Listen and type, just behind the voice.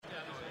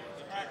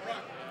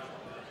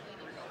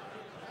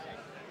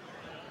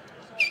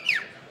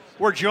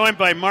We're joined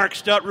by Mark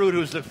Stutrud,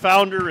 who's the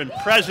founder and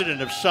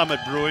president of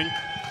Summit Brewing.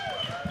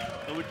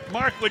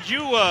 Mark, would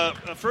you,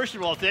 first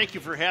of all, thank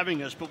you for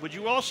having us, but would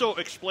you also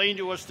explain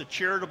to us the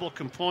charitable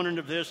component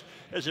of this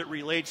as it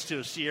relates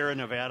to Sierra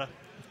Nevada?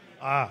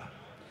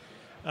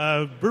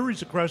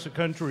 Breweries across the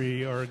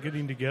country are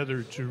getting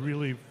together to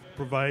really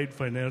provide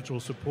financial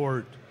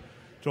support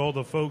to all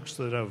the folks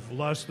that have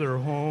lost their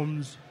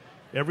homes,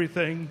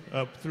 everything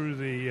up through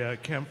the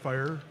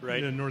campfire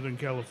in Northern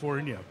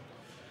California.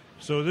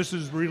 So this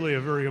is really a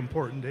very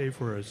important day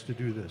for us to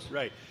do this.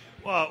 Right.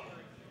 Well,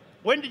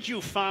 when did you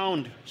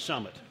found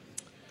Summit?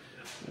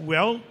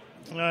 Well,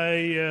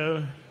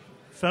 I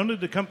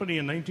founded the company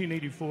in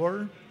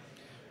 1984,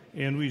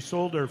 and we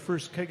sold our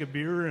first keg of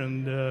beer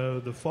in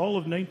the fall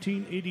of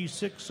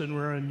 1986, and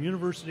we're on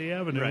University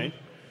Avenue,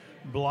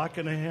 block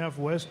and a half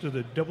west of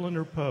the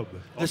Dubliner Pub.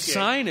 The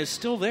sign is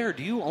still there.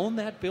 Do you own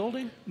that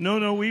building?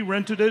 No, we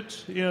rented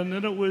it, and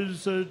then it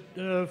was a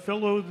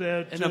fellow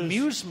that... An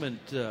amusement...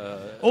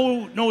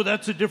 Oh, no,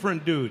 that's a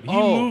different dude. He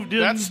moved in...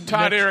 That's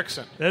Todd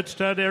Erickson. That's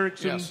Todd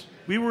Erickson. Yes.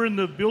 We were in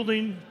the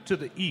building to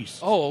the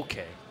east. Oh,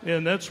 okay.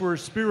 And that's where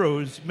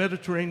Spiro's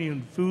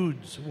Mediterranean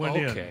Foods went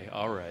in. Okay,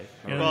 all right.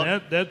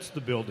 And that's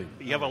the building.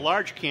 You have a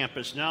large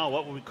campus now.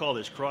 What would we call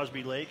this,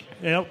 Crosby Lake?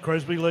 Yeah,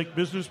 Crosby Lake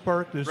Business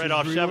Park. This right is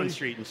off really... 7th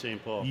Street in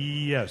St. Paul.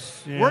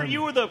 Yes. Weren't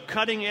you the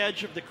cutting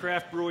edge of the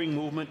craft brewing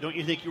movement? Don't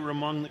you think you were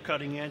among the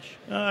cutting edge?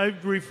 I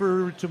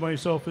refer to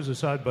myself as a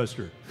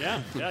sodbuster.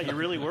 Yeah, you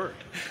really were.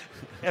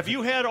 Have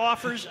you had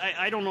offers?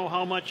 I don't know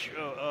how much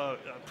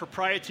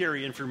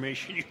proprietary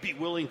information you'd be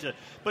willing to,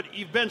 but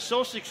you've been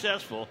so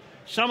successful.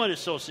 Summit is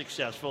so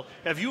successful.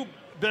 Have you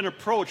been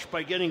approached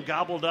by getting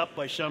gobbled up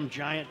by some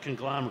giant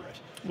conglomerate?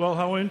 Well,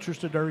 how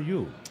interested are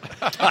you?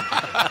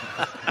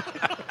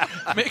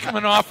 Make him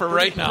an offer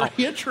right now.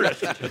 Very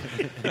interested.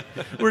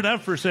 We're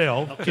not for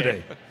sale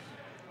today.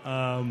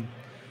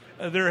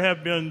 There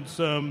have been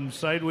some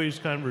sideways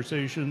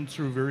conversations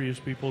through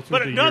various people through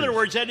the years. But in other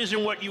words, that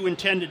isn't what you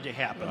intended to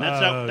happen.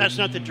 That's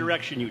not the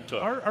direction you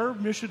took. Our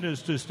mission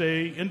is to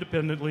stay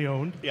independently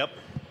owned. Yep.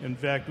 In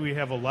fact, we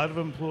have a lot of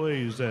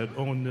employees that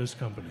own this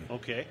company.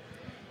 Okay.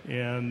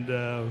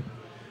 And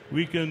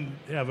we can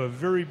have a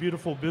very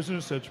beautiful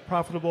business that's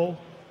profitable,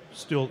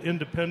 still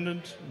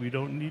independent. We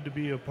don't need to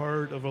be a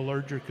part of a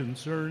larger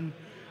concern,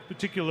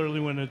 particularly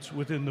when it's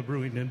within the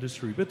brewing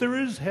industry. But there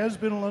has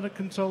been a lot of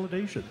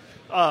consolidation.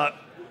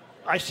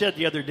 I said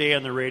the other day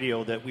on the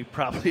radio that we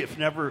probably have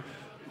never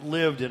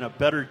lived in a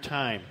better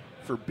time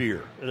for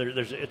beer.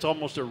 It's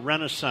almost a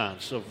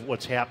renaissance of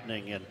what's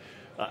happening, and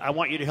I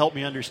want you to help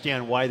me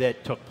understand why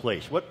that took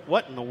place.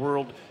 What in the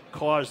world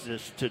caused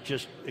this to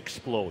just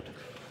explode?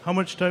 How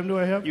much time do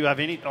I have? You have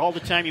all the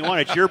time you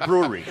want. It's your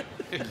brewery.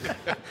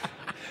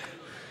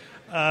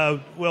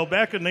 Well,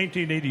 back in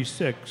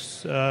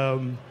 1986,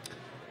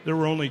 there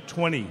were only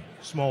 20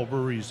 small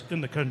breweries in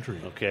the country.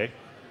 Okay.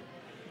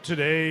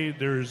 Today,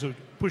 there's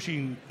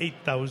pushing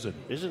 8,000.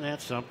 Isn't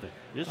that something?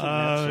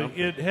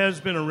 It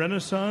has been a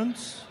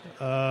renaissance.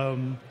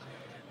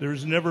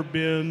 There's never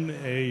been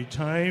a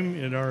time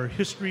in our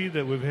history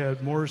that we've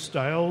had more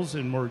styles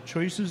and more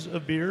choices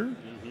of beer.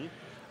 Mm-hmm.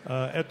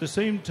 At the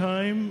same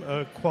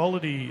time,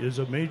 quality is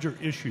a major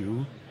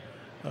issue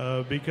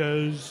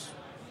because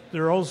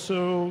there are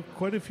also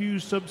quite a few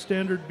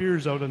substandard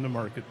beers out in the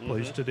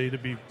marketplace today, to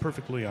be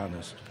perfectly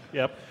honest.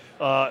 Yep.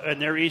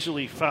 And they're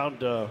easily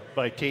found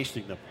by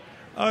tasting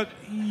them.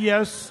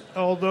 Yes,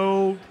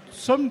 although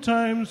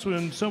sometimes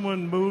when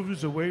someone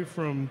moves away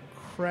from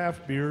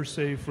craft beer,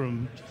 say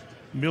from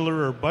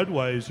Miller or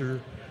Budweiser,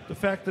 the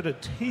fact that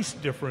it tastes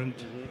different,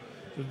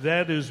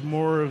 that is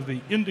more of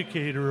the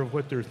indicator of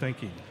what they're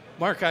thinking.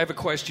 Mark, I have a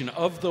question.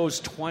 Of those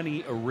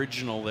 20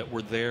 original that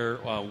were there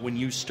when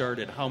you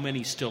started, how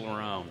many still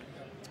around?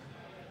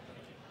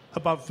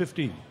 About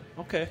 15.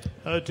 Okay.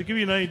 To give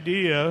you an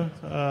idea,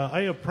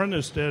 I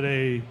apprenticed at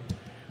a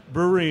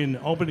brewery in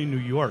Albany, New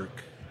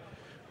York,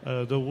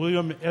 the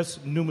William S.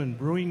 Newman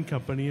Brewing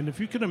Company. And if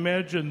you can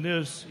imagine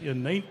this,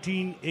 in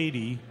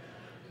 1980,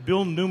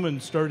 Bill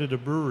Newman started a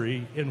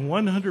brewery, and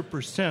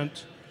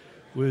 100%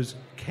 was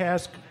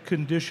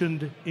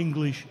cask-conditioned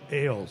English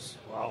ales.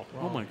 Wow.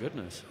 Oh, my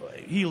goodness.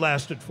 He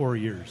lasted 4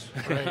 years.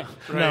 Right.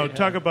 Now,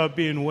 talk about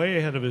being way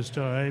ahead of his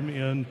time,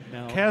 and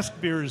cask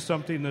beer is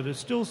something that is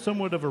still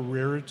somewhat of a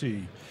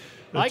rarity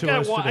I to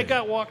us today. I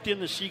got walked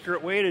in the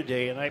secret way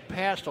today, and I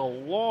passed a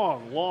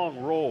long, long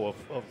row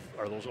of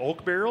are those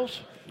oak barrels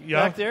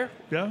back there?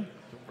 Yeah.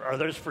 Are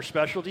those for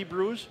specialty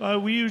brews?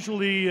 We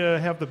usually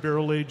have the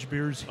barrel-aged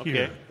beers here.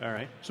 Okay, all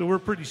right. So we're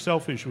pretty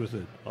selfish with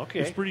it. Okay.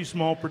 It's pretty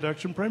small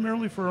production,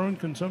 primarily for our own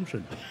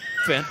consumption.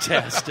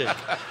 Fantastic.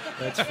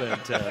 That's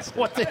fantastic.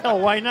 What the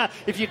hell? Why not?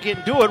 If you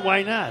can do it,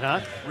 why not,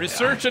 huh?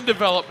 Research and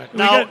development.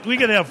 We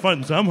got to have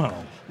fun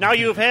somehow. Now,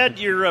 you've had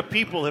your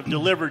people have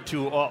delivered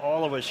to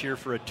all of us here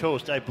for a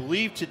toast. I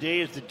believe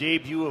today is the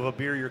debut of a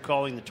beer you're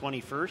calling the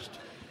 21st?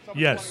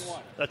 Yes.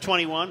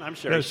 21, I'm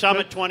sorry. Yes,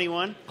 Summit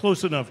 21?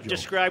 Close enough, Joe.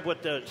 Describe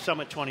what the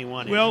Summit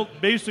 21 is. Well,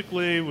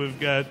 basically, we've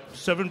got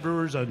 7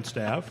 brewers on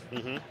staff.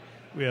 Mm-hmm.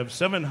 We have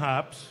 7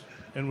 hops.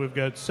 and we've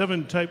got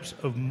 7 types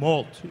of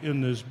malt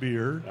in this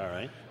beer. All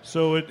right.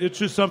 So it's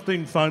just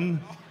something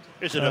fun.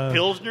 Is it a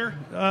Pilsner?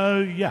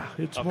 Yeah,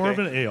 it's more of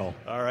an ale.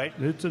 All right.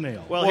 It's an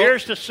ale. Well,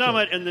 here's the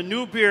Summit and the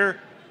new beer,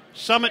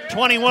 Summit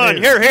 21.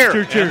 Here.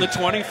 Cheers. And the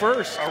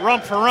 21st. A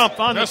rump for rump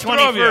on Best the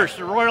of you. 21st,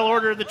 the Royal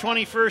Order of the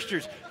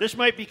 21sters. This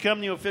might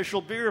become the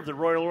official beer of the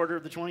Royal Order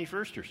of the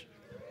 21sters. Do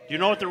you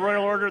know what the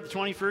Royal Order of the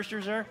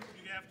 21sters are?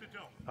 You have to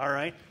know. All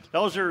right.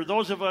 Those are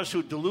those of us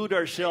who delude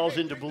ourselves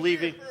into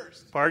believing.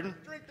 Pardon?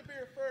 Drink the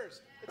beer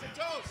first. It's a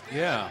toast.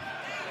 Yeah.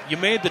 You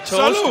made the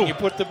toast Salud. and you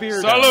put the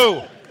beer down.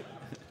 Salud.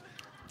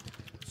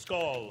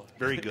 Skull.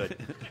 Very good.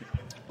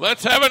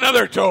 Let's have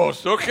another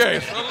toast.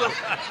 Okay.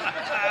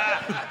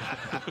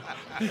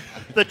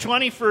 The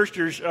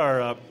 21sters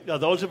are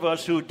those of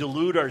us who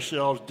delude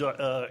ourselves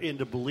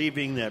into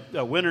believing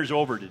that winter's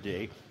over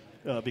today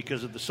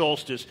because of the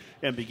solstice,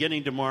 and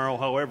beginning tomorrow,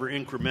 however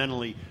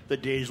incrementally, the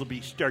days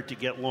will start to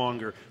get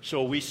longer.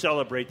 So we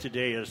celebrate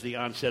today as the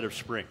onset of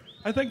spring.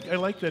 I think I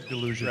like that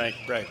delusion. Right.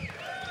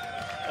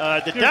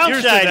 The Here's to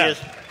downside that.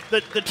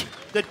 is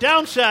the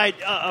downside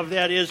of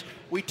that is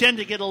we tend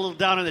to get a little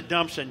down in the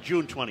dumps on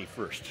June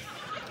 21st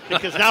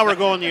because now we're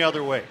going the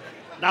other way.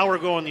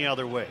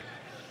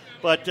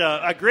 But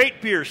a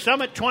great beer,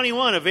 Summit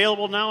 21,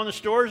 available now in the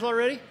stores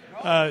already?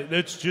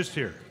 It's just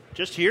here.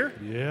 Just here?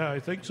 Yeah,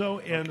 I think so.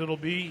 And it'll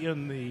be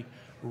in the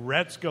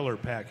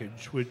Rathskeller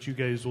package, which you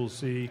guys will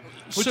see,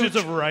 which is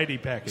a variety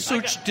package.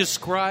 Such,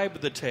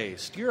 describe the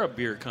taste. You're a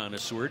beer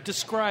connoisseur.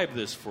 Describe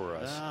this for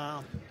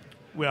us.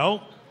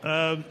 Well,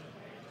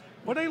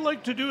 what I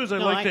like to do is I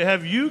No, like I- to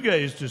have you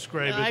guys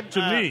describe it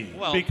to me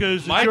well,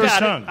 because my it's your got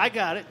tongue. it. I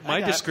got it. My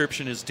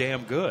description is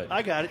damn good.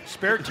 I got it.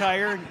 Spare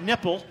tire,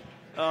 nipple,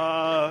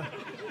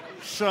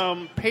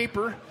 some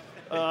paper,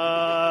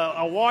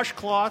 a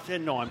washcloth,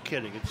 and no, I'm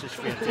kidding. It's just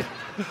fantastic.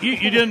 You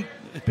didn't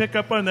pick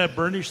up on that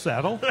burnished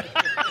saddle?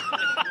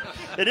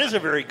 It is a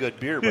very good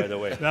beer, by the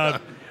way.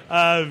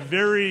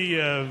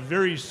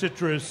 Very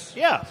citrus.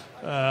 Yeah.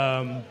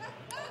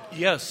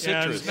 Yes,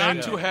 citrus. And- Not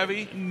and- too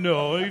heavy.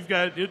 No, you've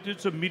got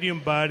it's a medium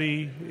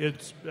body.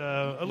 It's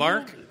a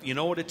Mark, you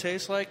know what it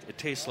tastes like? It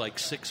tastes like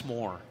 6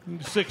 more.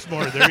 6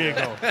 more. There you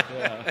go.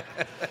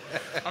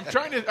 I'm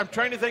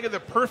trying to think of the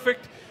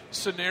perfect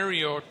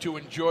scenario to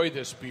enjoy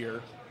this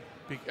beer.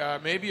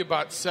 Maybe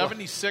about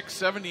 76,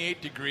 78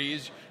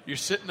 degrees. You're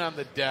sitting on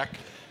the deck.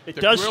 It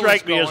The does grill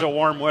strike is me as a going.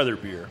 warm weather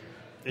beer.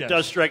 It Yes.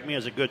 does strike me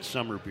as a good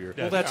summer beer.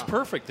 Well, that's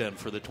perfect then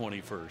for the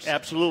 21st.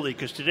 Absolutely,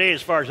 because today,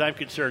 as far as I'm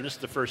concerned, this is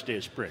the first day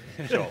of spring.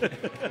 So,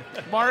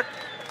 Mark,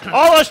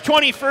 all us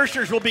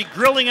 21sters will be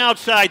grilling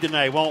outside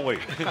tonight, won't we?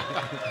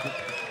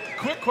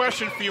 quick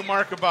question for you,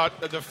 Mark,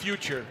 about the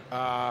future.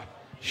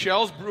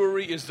 Shell's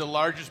Brewery is the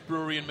largest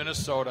brewery in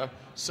Minnesota.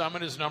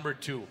 Summit is number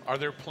 2. Are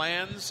there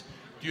plans?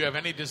 Do you have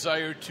any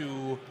desire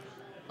to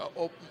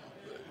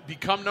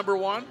become number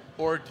 1,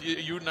 or are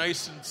you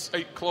nice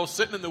and close,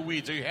 sitting in the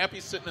weeds? Are you happy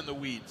sitting in the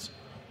weeds?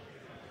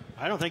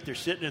 I don't think they're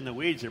sitting in the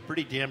weeds. They're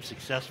pretty damn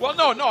successful.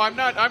 Well, no, I'm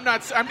not.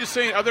 I'm just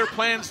saying. Are there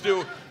plans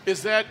to?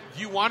 Is that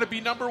do you want to be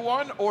number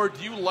 1, or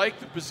do you like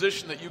the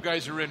position that you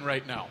guys are in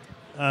right now?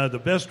 The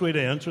best way to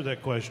answer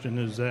that question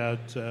is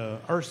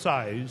that our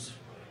size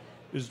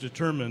is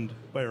determined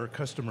by our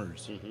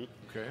customers. Mm-hmm.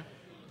 Okay.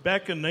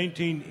 Back in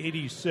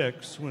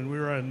 1986, when we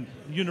were on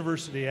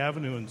University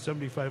Avenue in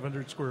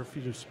 7,500 square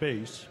feet of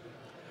space,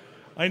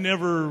 I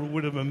never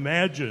would have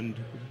imagined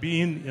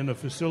being in a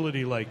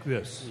facility like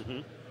this. Mm-hmm.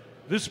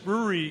 This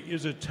brewery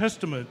is a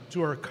testament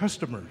to our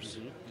customers.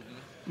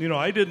 You know,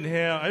 I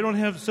don't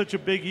have such a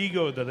big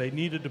ego that I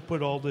needed to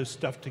put all this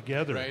stuff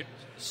together. Right.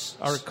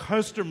 Our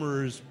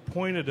customers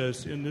pointed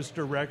us in this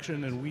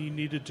direction, and we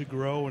needed to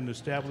grow and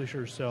establish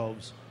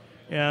ourselves.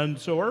 And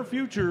so our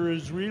future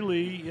is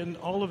really in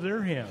all of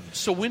their hands.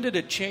 So when did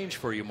it change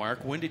for you,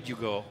 Mark? When did you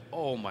go,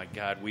 oh my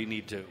God, we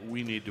need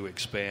to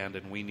expand,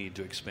 and we need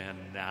to expand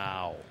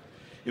now?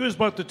 It was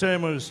about the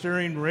time I was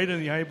staring right in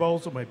the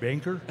eyeballs of my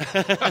banker.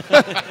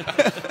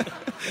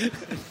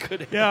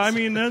 Yeah, I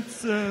mean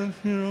that's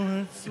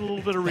that's a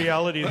little bit of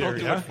reality there. I'll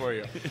do Yeah? it for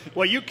you.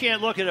 Well, you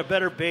can't look at a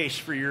better base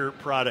for your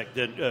product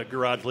than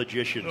Garage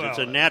Logicians. It's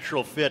a Well,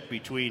 natural fit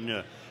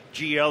between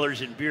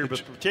GLers and beer,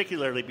 but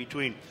particularly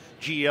between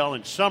GL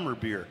and summer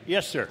beer.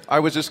 Yes, sir. I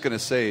was just going to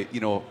say,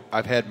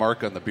 I've had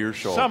Mark on the beer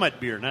show. Summit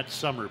beer, not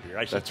summer beer.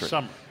 I said That's right.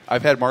 summer.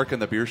 I've had Mark on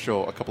the beer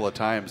show a couple of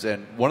times,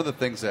 and one of the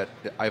things that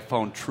I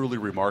found truly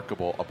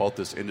remarkable about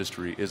this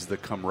industry is the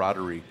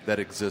camaraderie that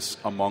exists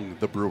among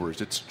the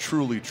brewers. It's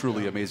truly,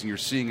 truly amazing. You're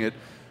seeing it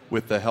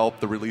with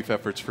the relief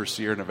efforts for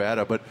Sierra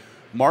Nevada, but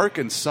Mark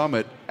and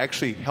Summit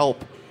actually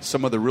help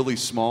some of the really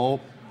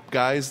small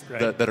guys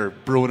Right. that are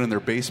brewing in their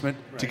basement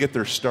to get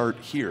their start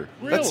here.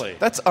 Really?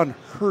 That's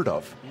unheard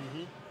of.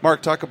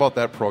 Mark, talk about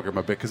that program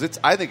a bit, because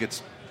I think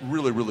it's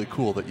really, really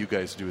cool that you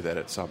guys do that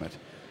at Summit.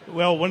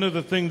 Well, one of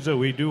the things that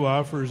we do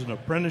offer is an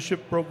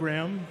apprenticeship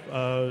program,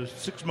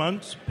 6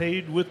 months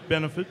paid with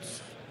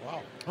benefits.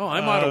 Oh,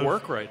 I'm out of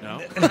work right now.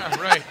 Yeah,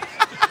 right.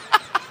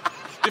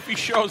 If he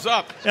shows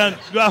up. And,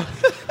 well,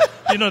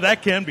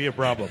 that can be a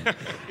problem.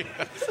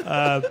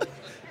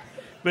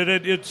 But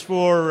it's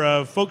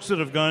for folks that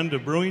have gone to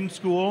brewing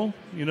school,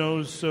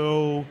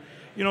 so,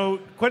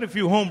 quite a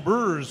few home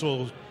brewers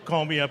will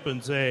call me up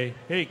and say,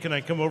 hey, can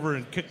I come over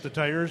and kick the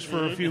tires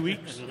for a few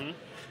weeks?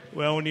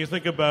 Well, when you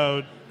think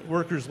about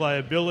workers'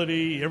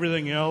 liability,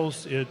 everything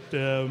else,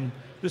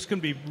 this can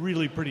be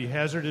really pretty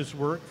hazardous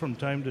work from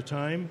time to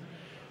time.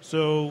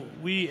 So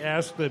we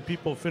ask that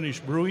people finish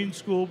brewing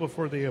school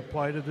before they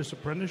apply to this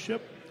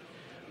apprenticeship.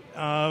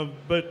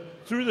 But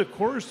through the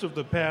course of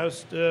the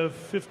past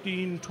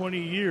 15, 20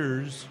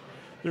 years,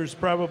 there's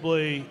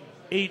probably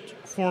 8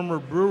 former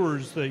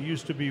brewers that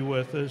used to be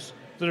with us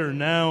that are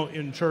now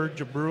in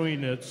charge of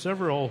brewing at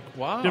several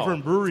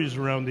different breweries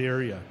around the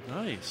area.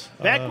 Nice.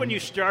 Back when you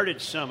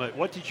started Summit,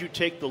 what did you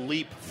take the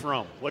leap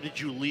from? What did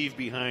you leave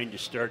behind to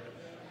start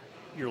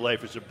your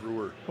life as a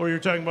brewer? Oh, you're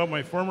talking about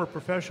my former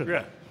profession?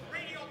 Yeah.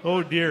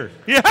 Oh, dear.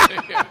 Yeah.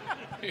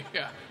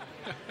 Yeah.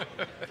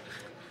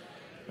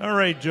 All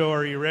right, Joe,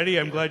 are you ready?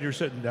 I'm glad you're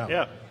sitting down.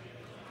 Yeah.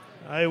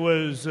 I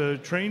was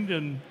trained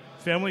in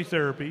family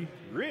therapy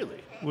Really?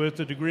 with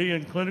a degree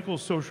in clinical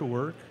social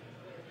work.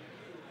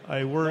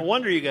 I No worked.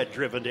 wonder you got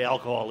driven to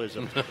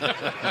alcoholism.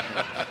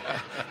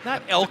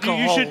 Not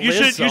alcoholism.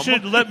 You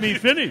should let me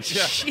finish.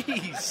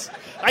 Jeez.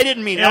 I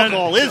didn't mean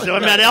alcoholism. I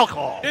meant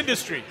alcohol.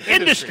 Industry.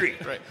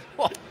 Right.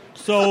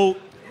 So,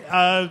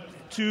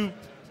 to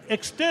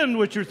extend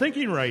what you're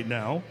thinking right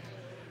now,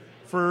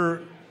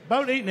 for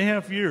about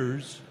 8.5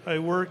 years, I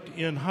worked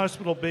in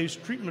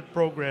hospital-based treatment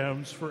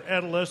programs for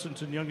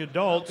adolescents and young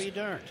adults I'll be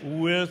darned.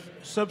 with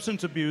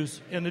substance abuse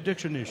and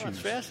addiction issues. That's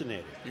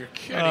fascinating. You're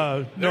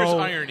kidding. There's no.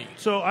 irony.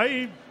 So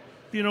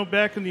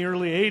back in the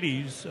early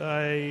 80s,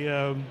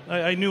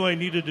 I knew I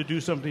needed to do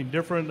something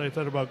different. I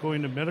thought about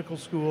going to medical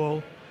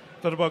school,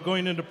 thought about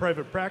going into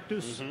private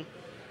practice.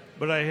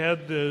 But I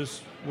had this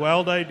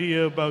wild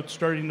idea about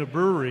starting a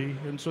brewery,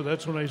 and so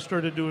that's when I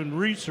started doing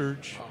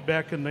research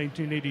back in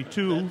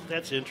 1982.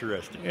 That's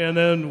interesting. And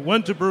then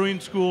went to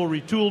brewing school,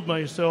 retooled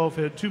myself,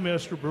 had 2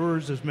 master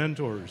brewers as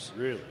mentors.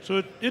 Really?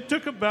 So it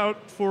took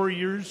about 4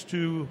 years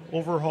to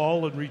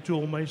overhaul and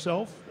retool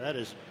myself. That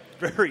is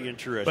very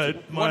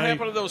interesting. But What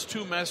happened to those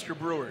 2 master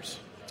brewers,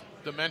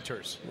 the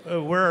mentors?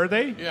 where are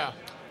they? Yeah.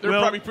 They're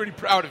Well- probably pretty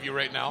proud of you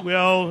right now.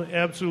 Well,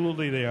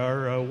 absolutely they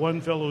are.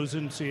 One fellow is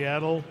in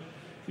Seattle.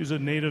 He's a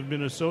native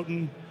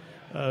Minnesotan.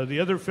 The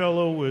other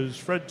fellow was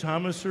Fred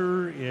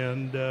Thomaser,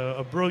 and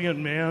a brilliant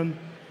man,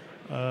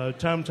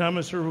 Tom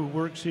Thomaser, who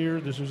works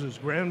here. This was his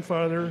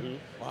grandfather.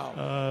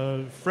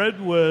 Wow. Fred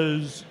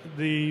was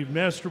the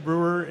master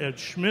brewer at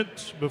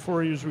Schmidt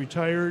before he was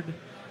retired.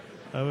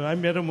 I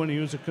met him when he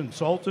was a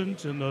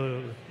consultant in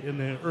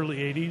the early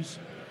 80s.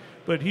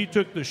 But he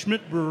took the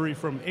Schmidt brewery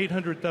from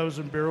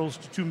 800,000 barrels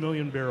to 2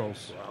 million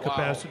barrels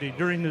capacity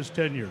during his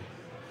tenure.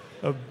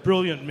 A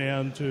brilliant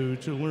man to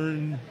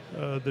learn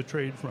the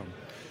trade from.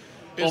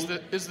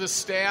 Is the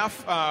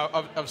staff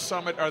of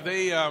Summit, are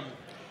they,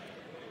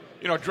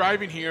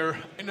 driving here,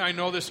 and I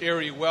know this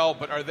area well,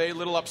 but are they a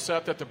little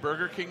upset that the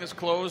Burger King is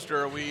closed,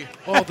 or are we...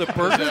 Oh, the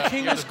Burger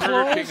King is the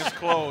Burger King closed? is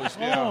closed,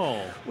 yeah.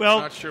 Oh. Well,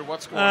 Not sure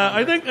what's going on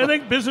I there.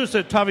 think business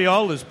at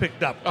Tavial has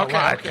picked up a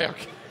lot. Okay.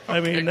 I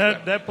mean,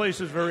 that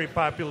place is very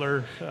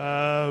popular.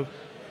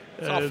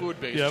 It's all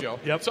food-based, Joe.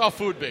 Yep. It's all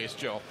food-based,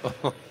 Joe.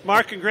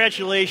 Mark,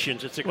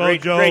 congratulations. It's a Well,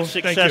 great, Joe, great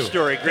thank success you.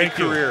 story, great Thank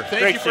you. career.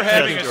 Thank great you for success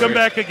having us. story. Come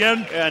back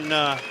again.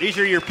 And these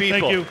are your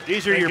people. Thank you.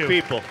 These are Thank your you.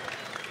 people.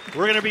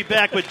 We're going to be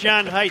back with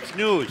John Heights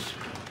News.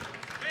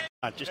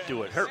 Just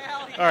do it. All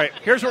right,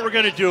 here's what we're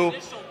going to do.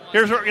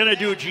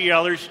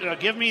 GLers.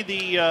 Give me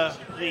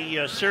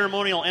the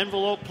ceremonial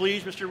envelope,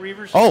 please, Mr.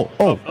 Reavers.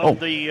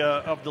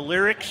 Of the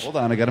lyrics. Hold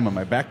on, I got them in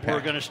my backpack.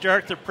 We're going to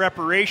start the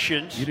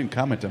preparations. You didn't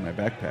comment on my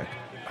backpack.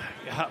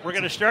 We're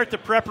going to start the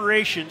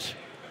preparations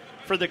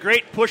for the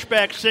great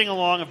pushback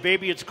sing-along of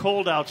Baby It's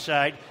Cold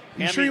Outside.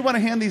 You sure you want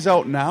to hand these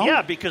out now?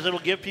 Yeah, because it'll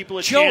give people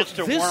a Joe, chance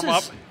to warm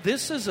up.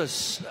 This is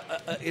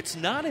it's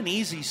not an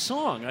easy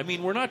song. I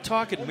mean, we're not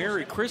talking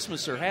Merry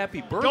Christmas or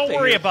Happy Birthday. Don't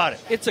worry here. about it.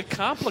 It's a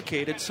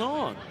complicated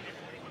song.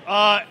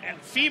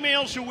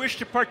 Females who wish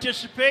to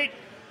participate.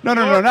 No,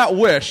 not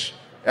wish.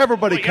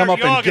 Everybody Well, come up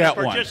you're all and gonna get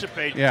one.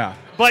 participate. Yeah.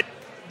 But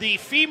the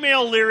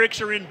female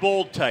lyrics are in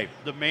bold type.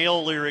 The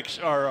male lyrics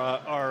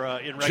are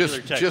in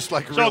regular type. just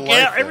like so real life,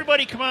 then.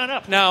 everybody come on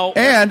up. Now,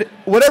 And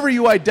whatever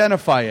you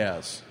identify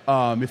as,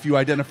 if you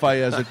identify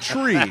as a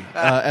tree,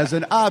 as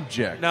an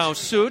object. now,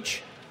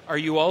 Such, are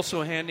you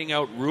also handing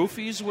out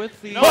roofies with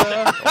the?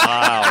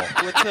 Wow.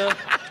 With the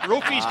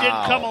Roofies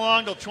didn't come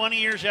along till 20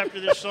 years after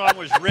this song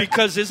was written.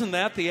 because isn't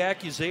that the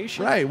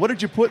accusation? Right. What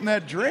did you put in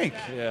that drink?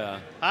 Yeah.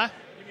 Huh?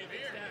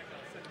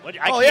 What,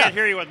 I Oh, can't yeah.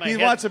 hear you with my He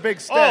head. wants a big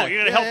stack. Oh,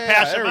 you're going to help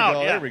pass there them we out.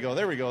 Go, Yeah.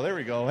 There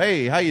we go.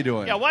 Hey, how you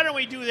doing? Yeah, why don't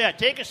we do that?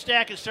 Take a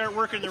stack and start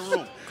working the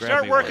room. Grab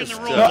Start me working one.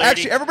 the room, No, lady.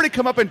 actually, everybody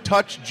come up and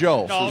touch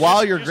Joe No, while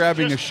just- you're just-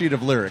 grabbing just- a sheet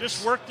of lyrics.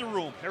 Just work the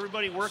room.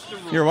 Everybody work the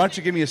room. Here, why don't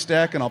you give me a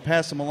stack and I'll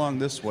pass them along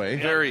this way.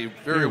 Very, Here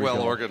very we well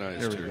go.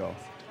 organized. There we here. go.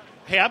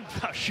 Hey, I'm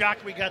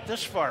shocked we got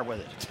this far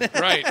with it.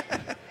 Right.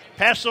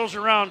 Pass those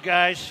around,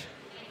 guys.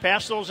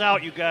 Pass those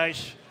out, you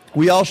guys.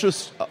 We also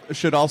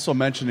should also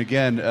mention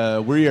again,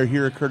 we are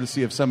here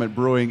courtesy of Summit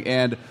Brewing,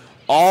 and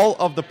all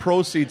of the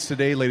proceeds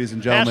today, ladies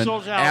and gentlemen,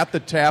 Pass those out. at the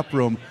tap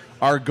room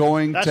are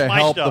going That's to my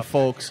help the stuff.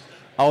 folks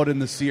out in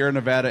the Sierra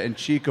Nevada and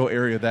Chico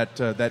area that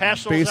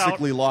Pass those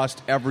basically out.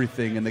 lost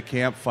everything in the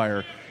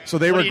campfire. So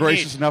they What were do you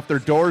gracious need? enough. Their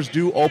doors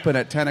do open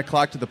at 10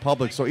 o'clock to the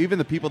public. So even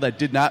the people that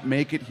did not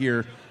make it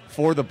here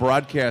for the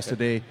broadcast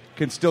today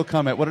can still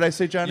come at, what did I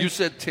say, Johnny? You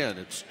said 10.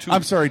 It's 2.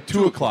 I'm sorry,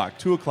 2 o'clock.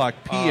 2 o'clock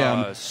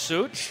p.m.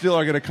 Suit? Still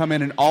are going to come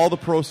in, and all the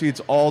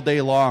proceeds all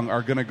day long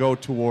are going to go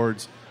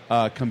towards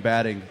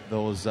combating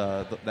those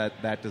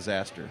that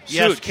disaster.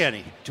 Yes, Suit.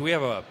 Kenny. Do we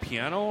have a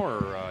piano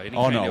or any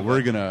Oh kind no, of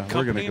we're gonna go.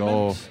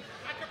 accompaniment?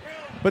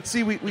 But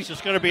see, we It's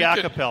just going to be a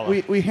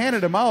cappella. we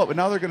handed them out, but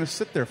now they're going to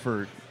sit there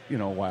for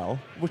a while,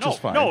 which is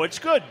fine. No, it's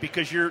good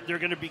because they're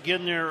going to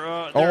begin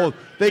their.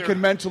 they their- can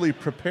mentally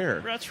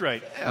prepare. That's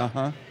right.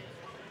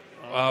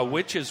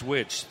 Which is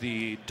which?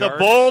 The The dark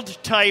bold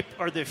type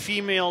are the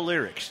female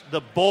lyrics.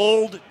 The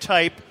bold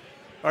type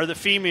are the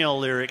female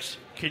lyrics.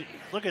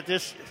 Look at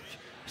this.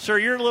 Sir,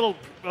 your little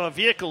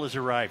vehicle has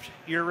arrived.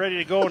 You're ready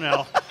to go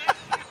now.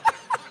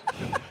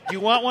 Do you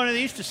want one of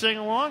these to sing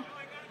along?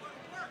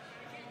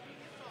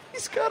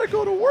 He's got to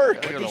go to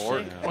work.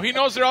 Well, he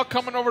knows they're all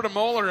coming over to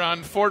Moeller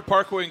on Ford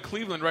Parkway in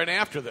Cleveland right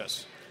after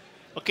this.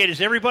 Okay,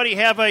 does everybody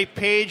have a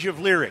page of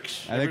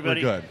lyrics? I think we're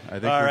Everybody? good. I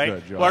think all we're right.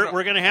 good, Joe.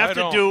 We're going to have I to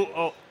don't. do.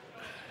 Oh,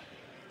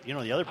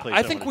 the other place.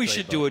 I think we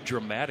should do a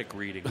dramatic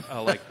reading.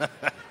 Like,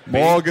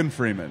 Morgan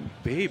Freeman.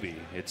 baby,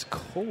 it's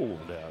cold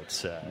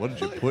outside. What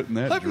did you put in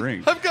that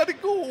drink? I've got to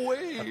go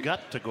away. I've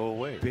got to go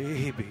away.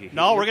 Baby.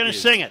 No, we're going to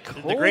it's sing it.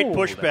 The Great cold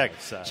Pushback.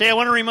 outside. Say, I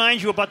want to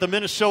remind you about the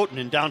Minnesotan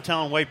in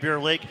downtown White Bear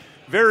Lake.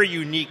 Very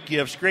unique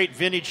gifts. Great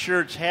vintage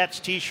shirts, hats,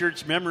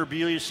 T-shirts,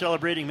 memorabilia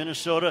celebrating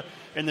Minnesota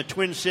and the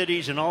Twin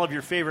Cities and all of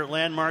your favorite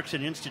landmarks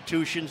and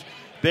institutions.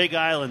 Big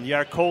Island, the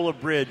Arcola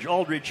Bridge,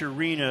 Aldrich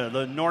Arena,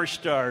 the North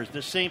Stars,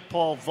 the St.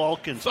 Paul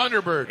Vulcans.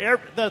 Thunderbird.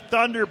 The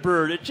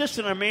Thunderbird. It's just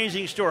an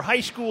amazing store.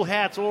 High school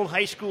hats, old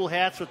high school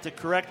hats with the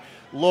correct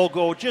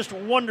logo. Just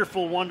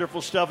wonderful,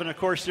 wonderful stuff. And, of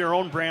course, their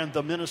own brand,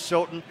 the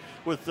Minnesotan,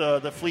 with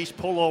the fleece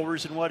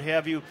pullovers and what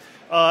have you.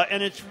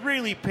 And it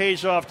really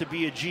pays off to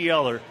be a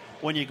GLer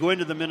when you go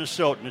into the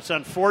Minnesotan. It's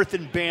on 4th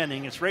and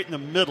Banning. It's right in the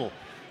middle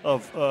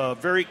of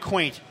very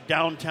quaint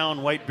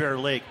downtown White Bear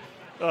Lake.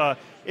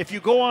 If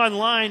you go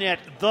online at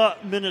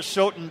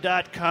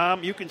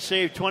theminnesotan.com, you can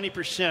save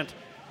 20%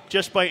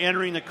 just by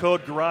entering the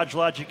code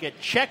GarageLogic at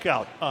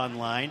checkout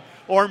online,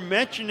 or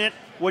mention it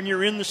when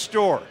you're in the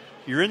store.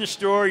 You're in the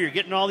store, you're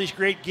getting all these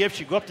great gifts,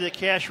 you go up to the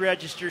cash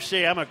register,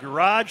 say, I'm a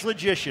garage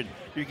logician,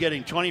 you're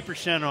getting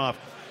 20% off.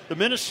 The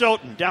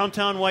Minnesotan,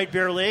 downtown White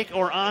Bear Lake,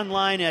 or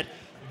online at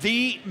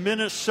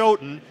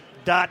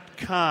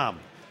theminnesotan.com.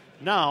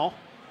 Now,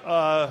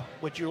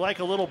 would you like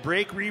a little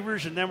break,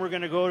 Reavers, and then we're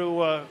going to go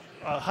to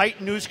a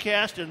height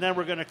newscast, and then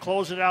we're going to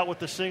close it out with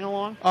the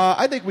sing-along?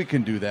 I think we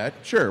can do that.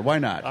 Sure, why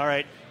not? All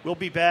right, we'll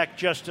be back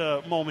just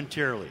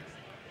momentarily.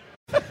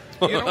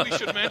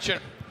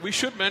 We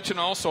should mention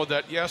also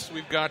that, yes,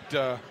 we've got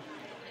a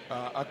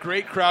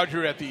great crowd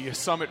here at the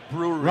Summit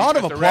Brewery. Round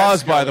of at the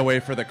applause, by Rathskeller. the way,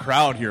 for the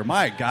crowd here.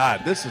 My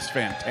God, this is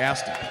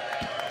fantastic.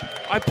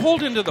 I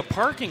pulled into the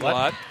parking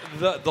lot.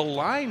 The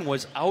line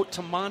was out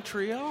to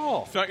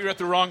Montreal. Thought you were at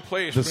the wrong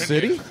place. The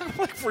Randy. city?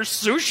 Like, for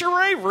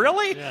Souchere?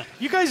 Really? Yeah.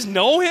 You guys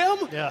know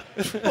him? Yeah.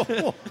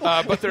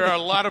 But there are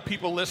a lot of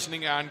people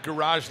listening on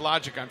Garage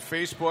Logic on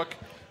Facebook.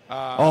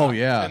 Oh,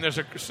 yeah. And there's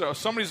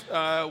somebody's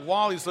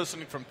Wally's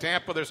listening from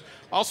Tampa. There's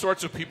all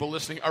sorts of people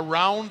listening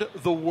around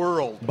the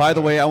world. By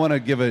the way, I want to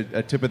give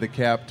a tip of the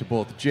cap to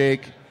both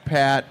Jake,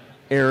 Pat,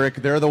 Eric.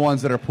 They're the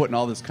ones that are putting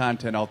all this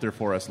content out there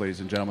for us, ladies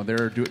and gentlemen.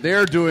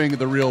 They're doing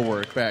the real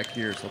work back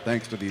here, so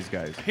thanks to these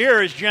guys.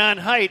 Here is John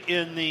Haidt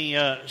in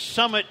the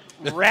Summit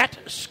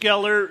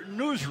Rathskeller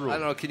newsroom. I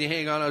don't know. Can you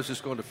hang on? I was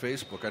just going to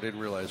Facebook. I didn't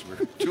realize we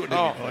were doing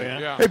Oh,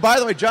 anything. yeah. Hey, by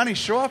the way, Johnny,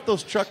 show off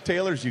those Chuck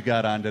Taylors you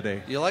got on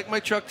today. You like my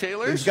Chuck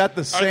Taylors? He's got the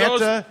those-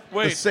 Santa,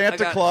 wait, the Santa I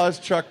got- Claus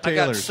Chuck I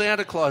got Taylors.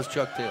 Santa Claus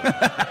Chuck Taylor.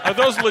 Are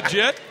those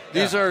legit?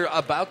 These are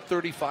about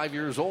 35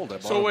 years old. I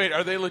bought So them. wait,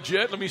 are they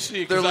legit? Let me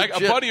see. They're Because a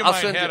legit. buddy of I'll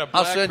mine send had you, a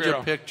black I'll send you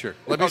barrel. a picture.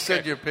 Let me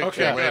send you a picture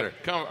Okay, later.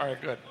 good. Come, all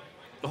right, good.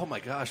 Oh my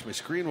gosh, my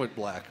screen went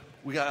black.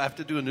 I have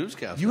to do a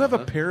newscast. You now, have a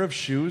huh? pair of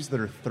shoes that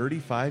are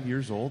 35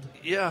 years old?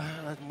 Yeah,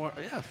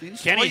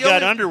 these. Kenny's well, got you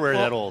only- underwear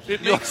that old.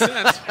 It makes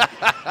sense.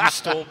 You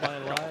stole my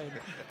line.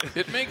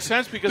 It makes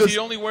sense because he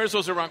only wears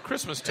those around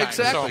Christmas time.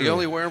 Exactly. So You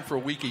only wear them for a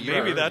week a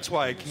year. Maybe that's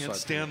why I can't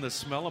Such- stand the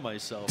smell of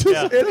myself.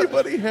 Does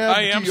anybody have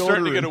I am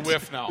starting to get a deodorant?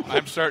 whiff now.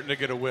 I'm starting to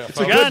get a whiff.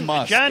 a good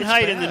must. John It's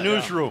Haidt in the bad.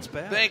 newsroom. It's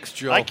bad. Thanks,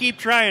 Joe. I keep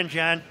trying,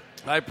 John.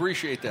 I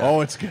appreciate that.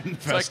 Oh, it's getting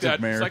It's like festive,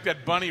 that. Mayor. It's like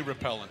that bunny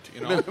repellent.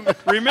 You know.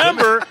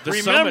 Remember, The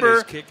Summit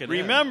is kicking in.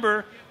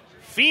 remember,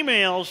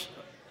 females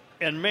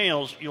and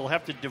males, you'll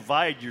have to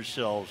divide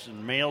yourselves,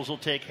 and males will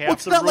take half Well,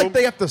 it's the not room. like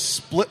they have to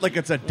split like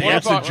it's a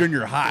dance in about-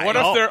 junior high. What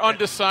if they're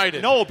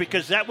undecided? No,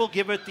 because that will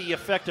give it the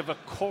effect of a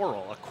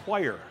choral, a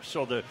choir.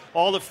 So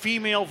all the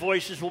female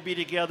voices will be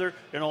together,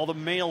 and all the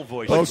male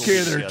voices will Okay, be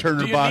there, together. Turner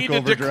Do you Bach need to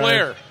overdrive.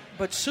 declare?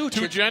 but Such,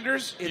 Two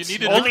genders? You it's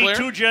need to Only declare?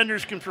 two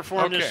genders can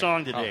perform this Okay.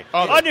 song today.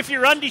 Oh. And if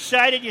you're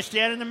undecided, you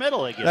stand in the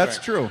middle, I guess. That's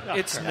true.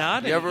 it's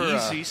not You an ever,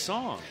 easy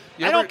song.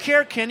 You I ever- don't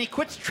care, Kenny.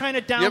 Quit trying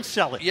to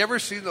downsell it. You ever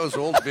seen those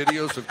old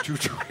videos of two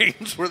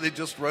trains where they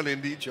just run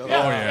into each other?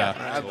 Oh, yeah.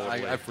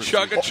 I've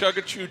Chugga,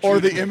 chugga, choo, choo.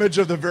 Or the image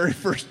of the very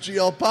first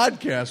GL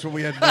podcast when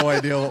we had no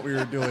idea what we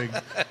were doing.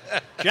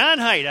 John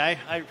Haidt,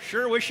 I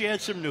sure wish you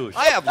had some news.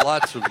 I have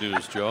lots of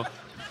news, Joe.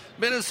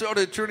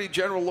 Minnesota Attorney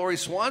General Lori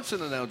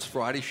Swanson announced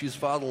Friday she's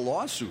filed a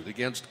lawsuit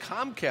against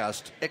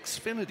Comcast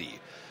Xfinity,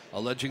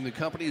 alleging the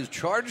company has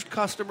charged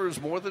customers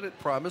more than it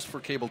promised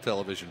for cable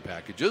television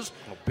packages,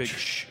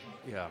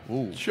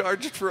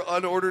 charged for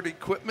unordered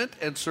equipment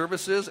and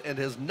services, and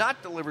has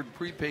not delivered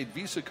prepaid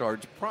Visa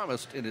cards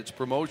promised in its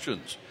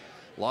promotions.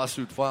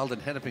 Lawsuit filed in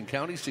Hennepin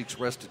County seeks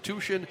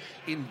restitution,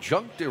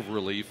 injunctive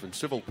relief, and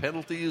civil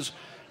penalties.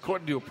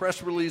 According to a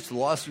press release, the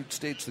lawsuit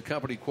states the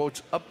company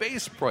quotes a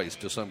base price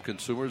to some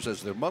consumers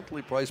as their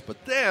monthly price,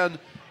 but then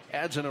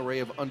adds an array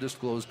of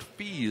undisclosed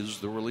fees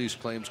the release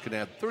claims can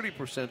add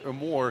 30% or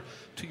more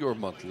to your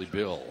monthly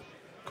bill.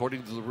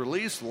 According to the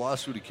release, the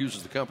lawsuit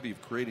accuses the company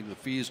of creating the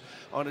fees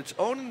on its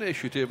own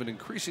initiative and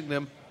increasing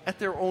them at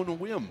their own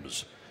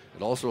whims.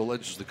 It also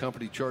alleges the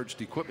company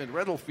charged equipment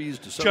rental fees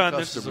to some John,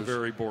 customers. this is a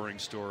very boring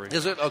story.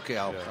 Is it? Okay,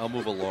 I'll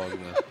move along.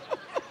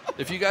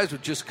 If you guys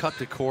would just cut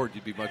the cord,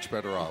 you'd be much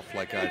better off,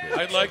 like I did.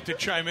 I'd like to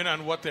chime in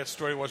on what that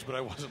story was, but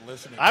I wasn't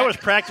listening. I was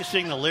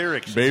practicing the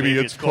lyrics. Baby,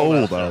 it's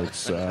cold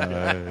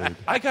outside.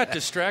 I got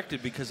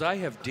distracted because I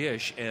have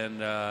Dish, and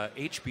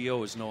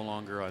HBO is no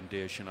longer on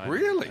Dish, and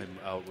Really? I'm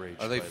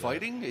outraged. Are they by that.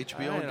 fighting HBO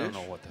I and don't Dish?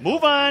 know what the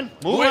Move on.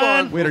 Move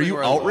on. Wait, are you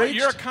Well, outraged?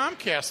 you're a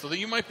Comcast, though.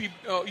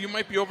 You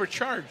might be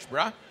overcharged,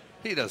 bruh.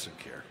 He doesn't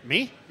care.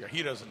 Me? Yeah,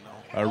 he doesn't know.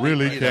 I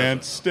really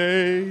can't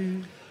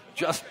stay.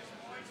 Just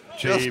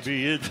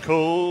Baby, it's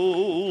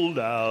cold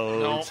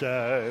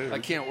outside. I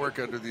can't work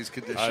under these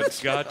conditions.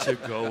 I've got to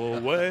go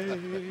away.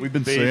 We've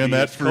been Baby, saying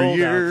that it's for cold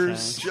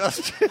years.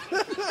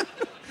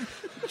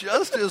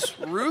 Justice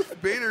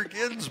Ruth Bader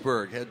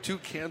Ginsburg had 2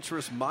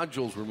 cancerous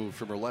nodules removed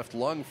from her left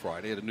lung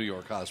Friday at a New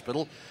York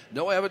hospital.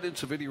 No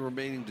evidence of any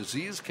remaining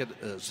disease,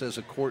 says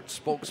a court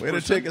spokesperson. Way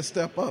to take a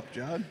step up,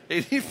 John.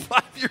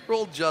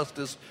 85-year-old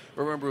Justice,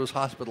 remember, was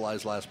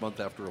hospitalized last month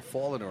after a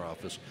fall in her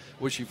office,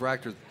 which she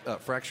fractured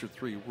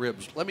 3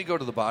 ribs. Let me go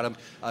to the bottom.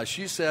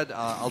 She said,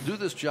 I'll do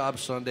this job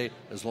Sunday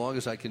as long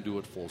as I can do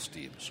it full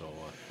steam. So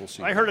we'll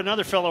see. I heard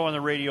another fellow on the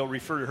radio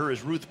refer to her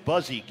as Ruth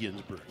Buzzy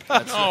Ginsburg.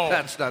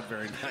 That's not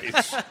very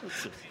nice.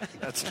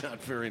 That's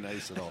not very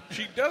nice at all.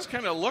 She does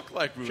kind of look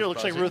like Ruth She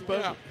looks like Buzzy. Ruth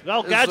Buzzy. Yeah.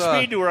 Well,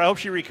 Godspeed to her. I hope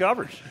she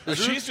recovers. But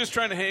she's just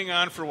trying to hang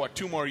on for,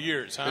 2 more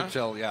years, huh?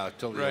 Until the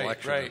Right,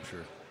 election, right. I'm sure.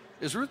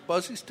 Is Ruth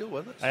Buzzy still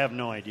with us? I have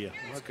no idea.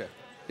 Okay.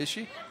 Is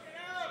she?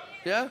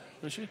 Yeah?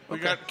 Is she? We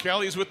Okay. got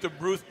Kelly's with the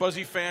Ruth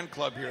Buzzy fan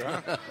club here,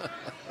 huh?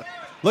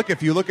 Look,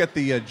 if you look at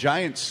the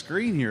giant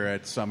screen here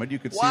at Summit, you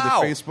could Wow.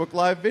 see the Facebook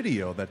Live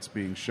video that's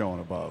being shown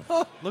above.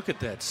 Look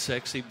at that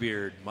sexy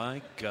beard.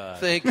 My God.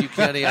 Thank you,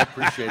 Kenny. I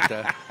appreciate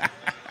that.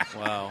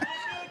 Wow.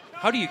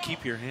 How do you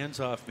keep your hands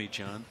off me,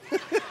 John?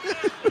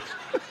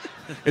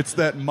 It's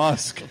that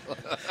musk.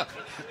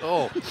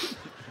 Oh.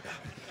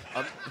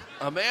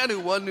 A man who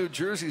won New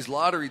Jersey's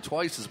lottery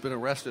twice has been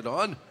arrested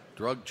on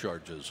drug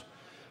charges.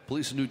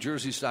 Police in New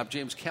Jersey stopped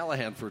James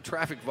Callahan for a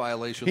traffic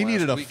violation He last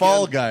needed a weekend.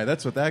 fall guy.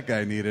 That's what that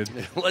guy needed.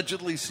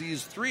 Allegedly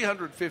seized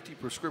 350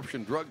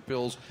 prescription drug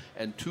pills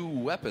and 2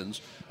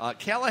 weapons.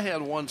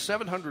 Callahan won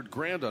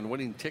 $700,000 on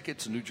winning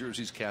tickets in New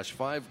Jersey's Cash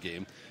 5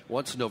 game,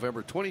 once in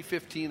November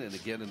 2015 and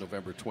again in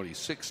November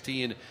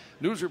 2016.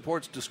 News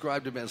reports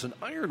described him as an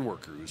iron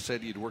worker who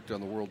said he had worked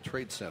on the World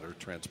Trade Center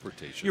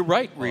transportation. You're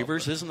right,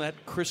 Reavers. Isn't that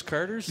Chris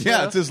Carter's?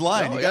 Yeah, it's his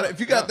line. No, You gotta- yeah. if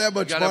you got Yeah. that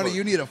much You gotta money, have a-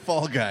 you need a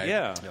fall guy.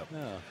 Yeah.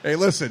 Hey,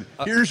 listen,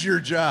 here's your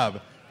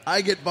job.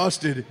 I get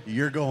busted,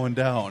 you're going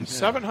down.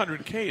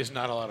 $700K is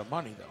not a lot of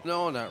money, though.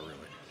 No, not really.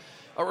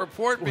 A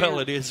report being Well,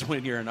 it is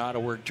when you're an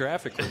out-of-work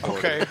traffic reporter.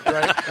 Okay,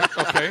 right.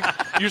 Okay.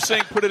 You're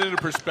saying put it into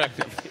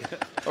perspective.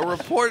 A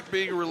report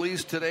being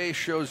released today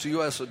shows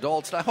U.S.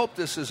 adults, and I hope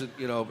this isn't,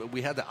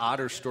 we had the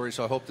otter story,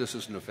 so I hope this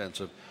isn't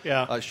offensive.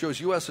 Yeah. Shows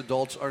U.S.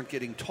 adults aren't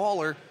getting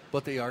taller,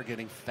 but they are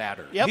getting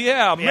fatter. Yep.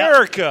 Yeah,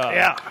 America.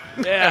 Yeah.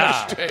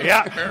 Yeah.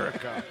 Yeah.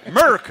 America.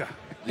 America.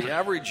 The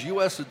average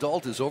U.S.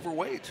 adult is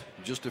overweight,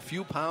 just a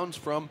few pounds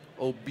from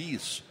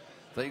obese,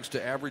 thanks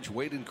to average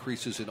weight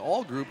increases in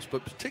all groups,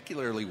 but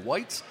particularly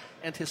whites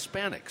and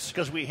Hispanics.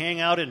 Because we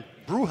hang out in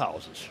brew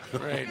houses.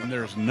 Right. And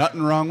there's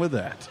nothing wrong with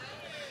that.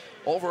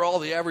 Overall,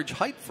 the average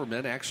height for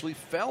men actually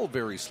fell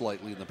very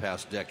slightly in the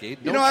past decade.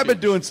 You No know, I've been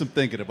change. doing some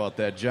thinking about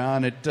that,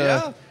 John.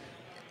 Yeah.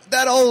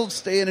 That old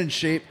staying in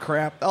shape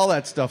crap, all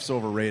that stuff's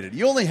overrated.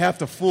 You only have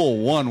to fool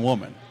one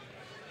woman.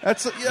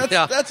 That's all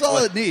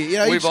it needs.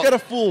 You We've just all- got to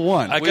fool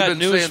one. I We've got been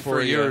news saying for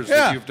for you. years Yeah.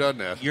 that you've done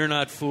that. You're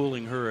not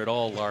fooling her at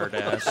all, lard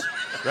ass.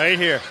 Right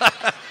here.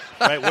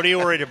 Right, what are you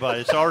worried about?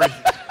 It's already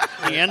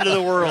the end of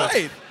the world.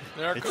 Right.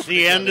 It's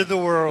the end of the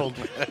world.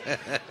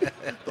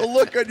 The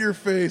look on your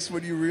face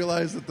when you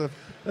realize that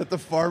the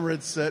farmer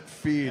had set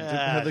feed.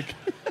 Ah.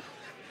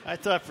 I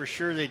thought for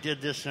sure they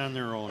did this on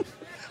their own.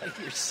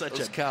 You're such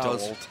Those a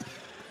cows. dolt.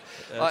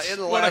 In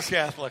the What last, a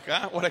Catholic,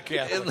 huh? What a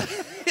Catholic.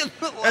 in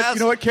the last, You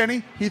know what,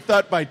 Kenny? He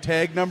thought by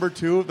tag number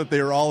 2 that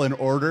they were all in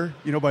order.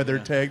 You know, by their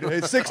tag.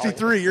 Hey,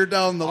 63, you're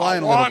down the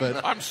line a little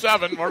bit. I'm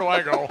 7. Where do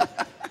I go?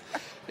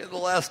 in the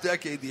last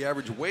decade, the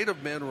average weight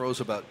of men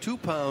rose about 2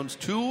 pounds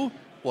to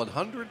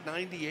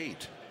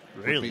 198.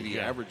 Would be Really? the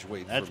Yeah. average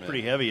weight That's for men.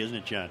 pretty heavy, isn't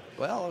it, John?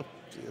 Well,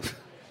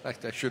 I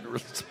shouldn't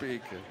really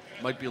speak.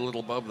 It might be a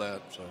little above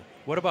that. So,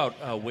 What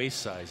about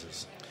waist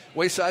sizes?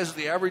 waist size,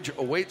 the average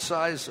weight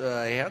size,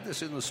 I had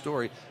this in the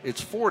story,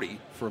 it's 40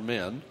 for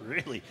men.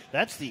 Really?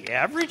 That's the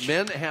average?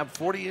 Men have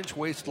 40-inch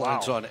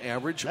waistlines Wow. on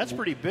average. That's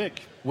pretty big.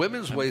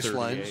 Women's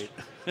waistlines.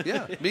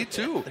 Yeah, me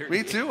too.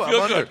 Me too. Feel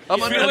I'm good. I'm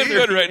Feeling under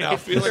good right now.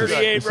 Feeling good.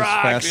 38 This is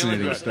rock.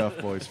 fascinating stuff,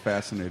 boys.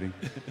 Fascinating.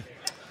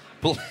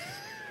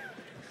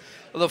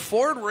 The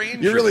Ford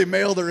Ranger. You really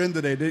mailed her in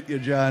today, didn't you,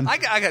 John? I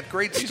got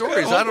great got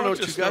stories. a whole I don't know bunch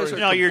what of you guys stories. are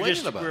No, you're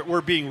complaining just, about.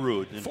 we're being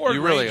rude. Ford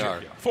You really Ranger.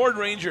 are. Ford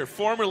Ranger,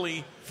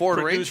 formerly Ford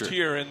produced Ranger.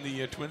 here in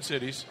the Twin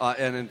Cities.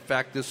 And in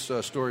fact, this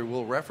story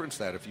will reference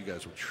that if you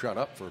guys would shut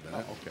up for a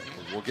minute. Okay.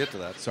 We'll get to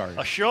that. Sorry.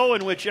 A show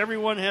in which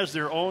everyone has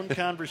their own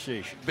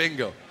conversation.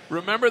 Bingo.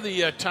 Remember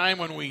the time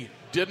when we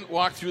didn't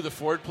walk through the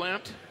Ford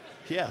plant?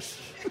 Yes.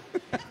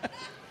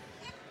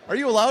 Are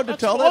you allowed to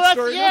tell Well, that that's-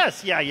 story? now?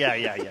 Yes.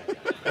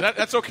 Yeah.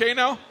 That's okay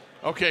now?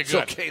 Okay,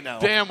 good. okay now.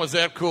 Damn, was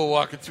that cool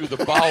walking through the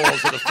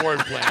bowels of the Ford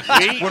plant.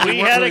 We when we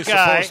weren't had really a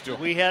guy. supposed to.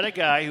 We had a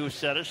guy who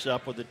set us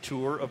up with a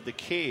tour of the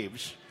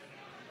caves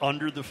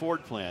under the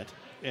Ford plant,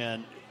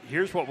 and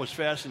here's what was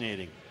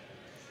fascinating.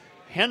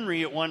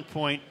 Henry at one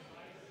point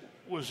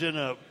was in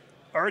a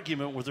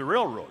argument with the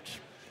railroads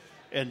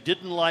and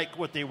didn't like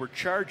what they were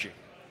charging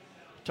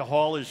to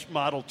haul his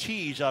Model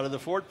Ts out of the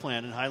Ford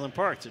plant in Highland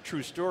Park. It's a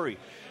true story.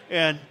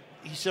 And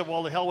he said,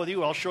 well, the hell with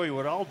you. I'll show you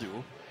what I'll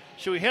do.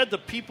 So he had the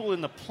people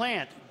in the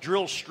plant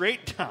drill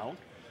straight down,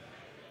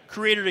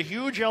 created a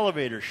huge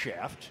elevator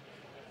shaft,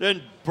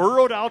 then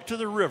burrowed out to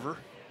the river,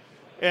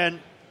 and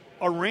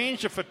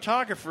arranged a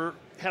photographer,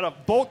 had a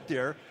boat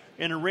there,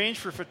 and arranged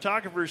for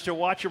photographers to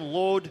watch him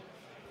load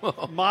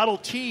Model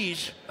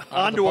Ts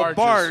onto a barges.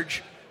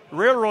 barge.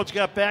 Railroads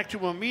got back to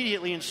them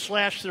immediately and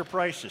slashed their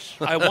prices.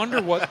 I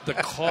wonder what the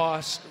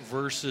cost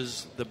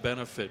versus the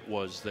benefit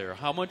was there.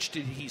 How much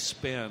did he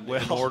spend in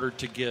Well- order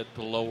to get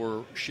the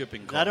lower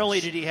shipping costs? Not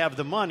only did he have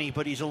the money,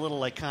 but he's a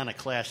little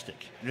iconoclastic.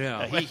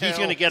 Yeah. He's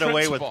going to get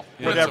away with Principle.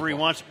 whatever he Principle.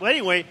 wants. But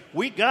anyway,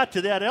 we got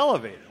to that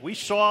elevator. We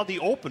saw the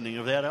opening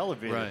of that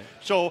elevator. Right.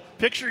 So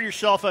picture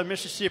yourself on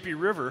Mississippi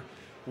River.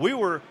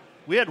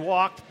 We had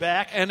walked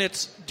back and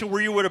it's to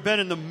where you would have been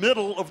in the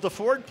middle of the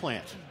Ford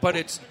plant. but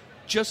it's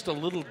just a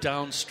little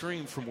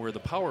downstream from where the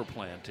power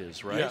plant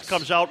is, right? Yes. It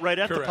comes out right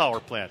at the Correct. power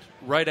plant.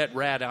 Right at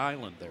Rad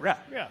Island there.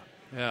 Yeah.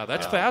 Yeah,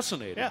 that's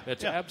fascinating. Yeah.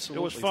 That's yeah.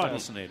 absolutely it was fun.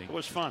 fascinating. It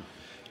was fun.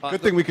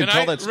 Good thing we can And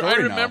tell I, that story I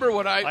now. remember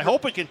what I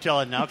hope we can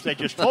tell it now because I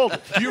just told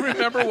it. Do you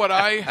remember what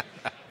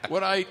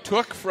I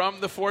took from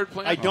the Ford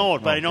plant? I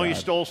don't, but I know you God.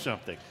 stole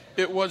something.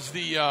 It was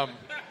the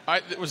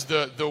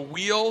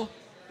wheel.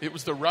 It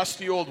was the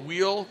rusty old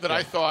wheel that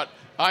I thought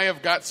I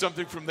have got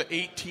something from the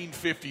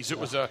 1850s.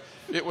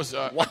 It was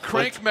a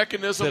crank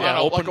mechanism That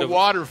on like opened a a-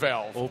 water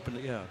valve.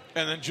 Open, yeah.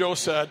 And then Joe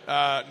said,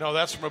 "No,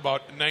 that's from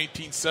about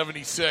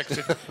 1976.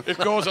 It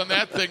goes on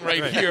that thing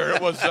right here."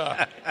 It was.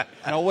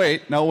 Now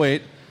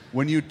wait.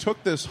 When you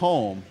took this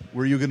home,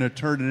 were you going to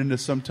turn it into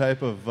some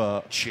type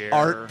of Chair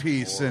art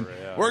piece? or, And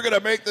yeah. we're going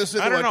to make this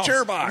into I don't a know.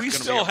 chair box. We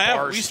still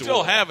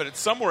have it. It's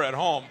somewhere at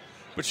home,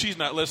 but she's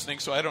not listening,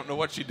 so I don't know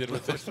what she did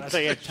with it. I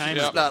thought you had time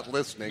Yeah. to Not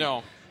listening.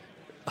 No.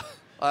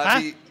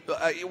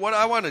 What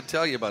I want to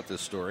tell you about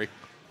this story.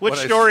 Which what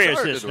I story is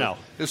started this with- now?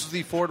 This is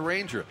the Ford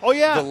Ranger. Oh,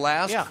 yeah. The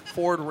last Yeah.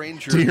 Ford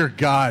Ranger. Dear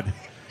God,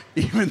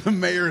 even the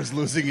mayor is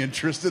losing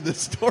interest in this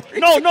story.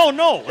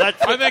 No.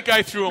 That's, I think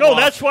I threw him no, off.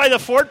 that's why the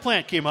Ford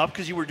plant came up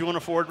because you were doing a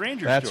Ford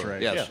Ranger That's story.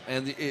 right. Yes, Yeah.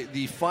 and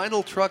the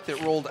final truck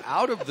that rolled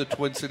out of the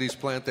Twin Cities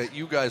plant that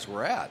you guys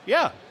were at.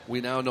 Yeah.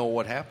 We now know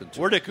what happened to.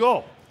 Where'd it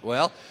go?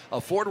 Well,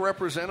 a Ford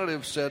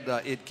representative said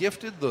it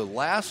gifted the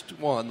last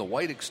one, the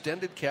white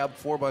extended cab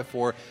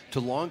 4x4, to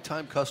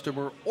longtime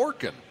customer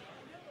Orkin.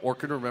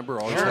 Orkin, remember,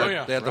 always Sure. had, Oh,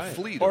 yeah. they had the Right.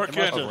 fleet. of Orkin,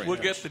 Rangers. we'll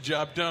get the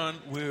job done.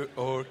 We're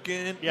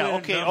Orkin. Yeah, we're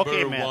okay,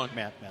 number Matt, one.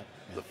 Matt.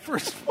 The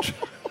first.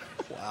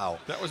 Wow.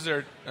 That was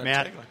their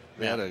Matt. tagline.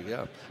 They had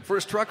yeah.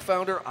 First truck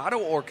founder Otto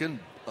Orkin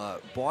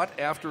bought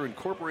after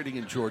incorporating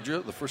in Georgia.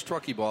 The first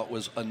truck he bought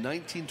was a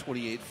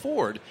 1928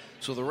 Ford.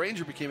 So the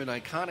Ranger became an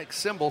iconic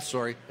symbol.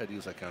 Sorry, I had to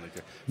use iconic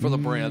there for the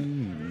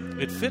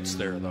brand. It fits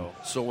there, though.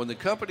 So when the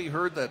company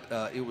heard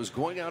that it was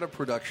going out of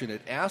production,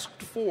 it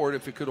asked Ford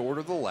if it could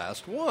order the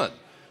last one.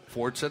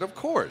 Ford said, of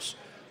course.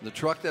 The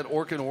truck that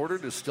Orkin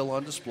ordered is still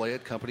on display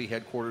at company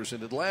headquarters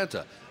in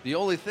Atlanta. The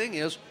only thing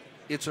is,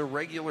 it's a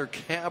regular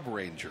cab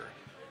Ranger.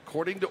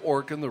 According to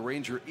Orkin, the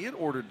Ranger it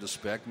ordered to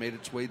spec made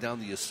its way down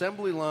the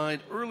assembly line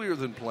earlier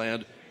than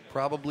planned,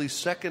 probably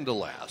second to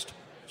last.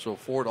 So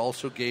Ford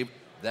also gave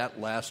that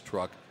last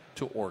truck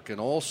to Orkin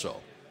also.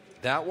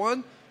 That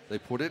one, they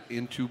put it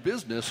into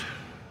business.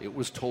 It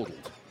was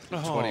totaled. in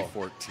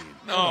 2014.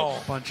 No.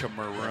 Bunch of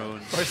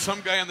maroons. By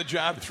some guy on the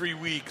job 3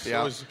 weeks.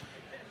 Yeah. It was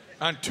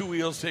on two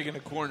wheels taking a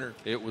corner.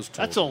 It was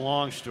That's a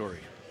long story.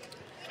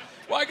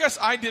 Well, I guess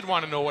I did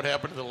want to know what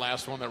happened to the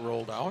last one that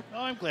rolled out. Oh,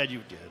 I'm glad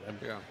you did.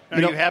 Yeah. Are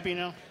you happy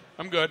now?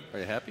 I'm good. Are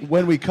you happy?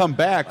 When we come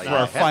back for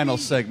our happy? final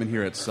segment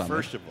here at Summit.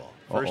 First of all.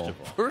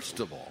 First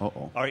of all,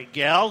 Uh-oh. All right,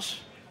 gals,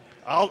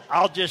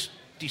 I'll just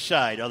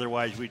decide.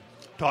 Otherwise, we'd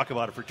talk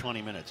about it for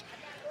 20 minutes.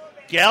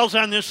 Gals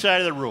on this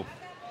side of the room.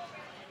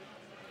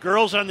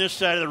 Girls on this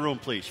side of the room,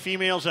 please.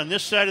 Females on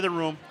this side of the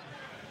room.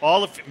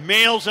 All the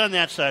males on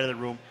that side of the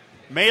room.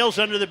 Males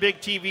under the big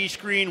TV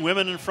screen.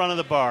 Women in front of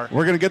the bar.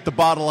 We're going to get the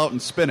bottle out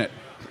and spin it.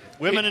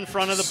 Women in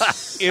front of the bar.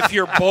 If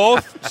you're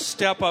both,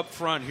 step up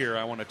front here.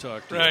 I want to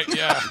talk to you. Right,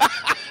 yeah.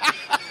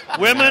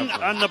 Women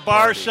on the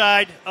bar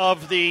side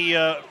of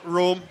the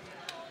room.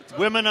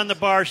 Women on the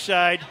bar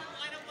side.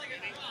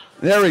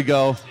 There we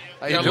go.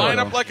 How you Yeah, doing? line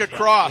up like a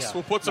cross.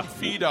 We'll put some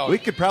feet out. We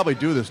could probably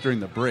do this during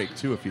the break,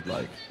 too, if you'd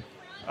like.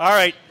 All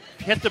right,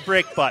 hit the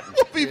break button.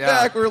 We'll be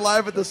back. We're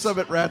live at the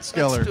Summit Let's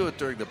Rathskeller. do it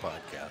during the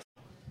podcast.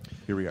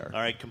 Here we are. All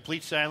right,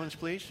 complete silence,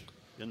 please,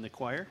 in the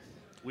choir.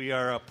 We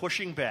are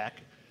pushing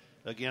back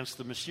against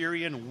the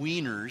Massyrian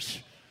wieners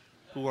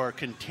who are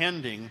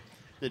contending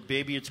that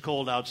Baby It's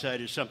Cold Outside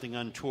is something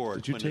untoward.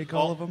 Did you When take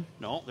all of them?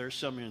 No, there's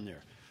some in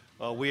there.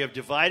 We have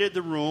divided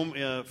the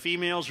room.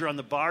 Females are on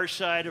the bar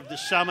side of the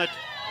Summit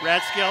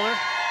Rathskeller.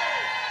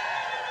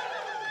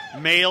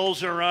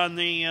 Males are on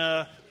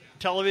the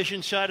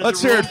television side of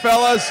Let's the room. hear it,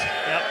 fellas.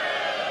 Yep.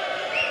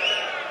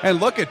 And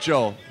look at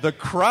Joe. The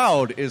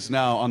crowd is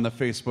now on the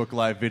Facebook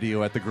Live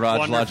video at the Garage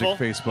Wonderful.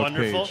 Logic Facebook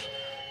Wonderful. page.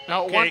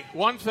 Now, Okay.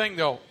 one thing,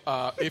 though.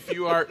 If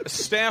you are a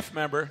staff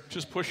member,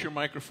 just push your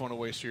microphone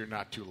away so you're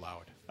not too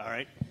loud. All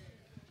right.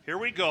 Here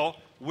we go.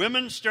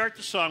 Women start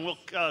the song.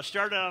 We'll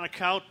start it on a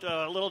count,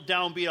 a little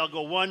downbeat. I'll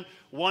go 1,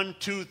 1,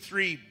 2,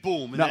 3,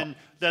 boom. And Now-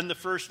 then the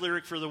first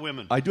lyric for the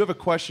women. I do have a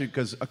question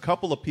because a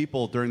couple of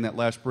people during that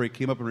last break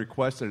came up and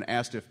requested and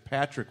asked if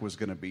Patrick was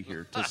going to be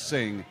here to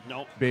sing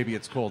Nope. Baby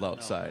It's Cold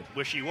Outside.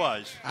 Wish he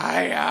was.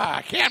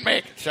 I can't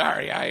make it.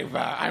 Sorry.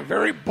 I'm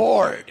very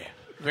bored.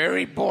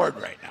 Very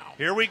bored right now.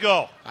 Here we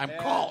go. I'm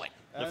calling.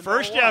 The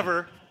first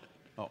ever.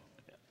 Oh.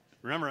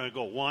 Remember, I'm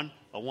going to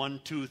go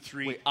 1, 2,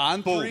 3. Wait,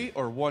 on boom. 3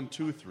 or 1,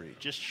 2, 3?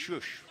 Just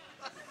shush.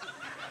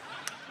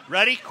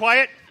 Ready?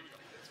 Quiet.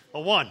 A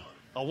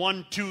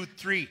 1, 2,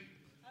 3.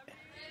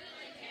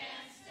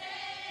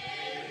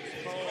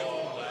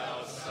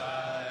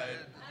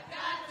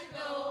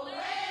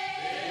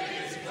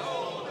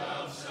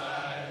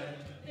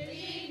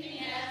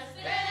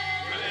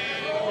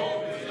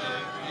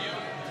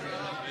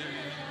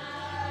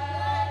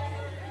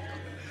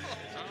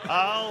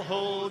 I'll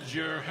hold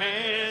your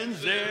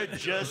hands, they're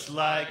just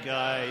like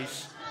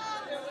ice.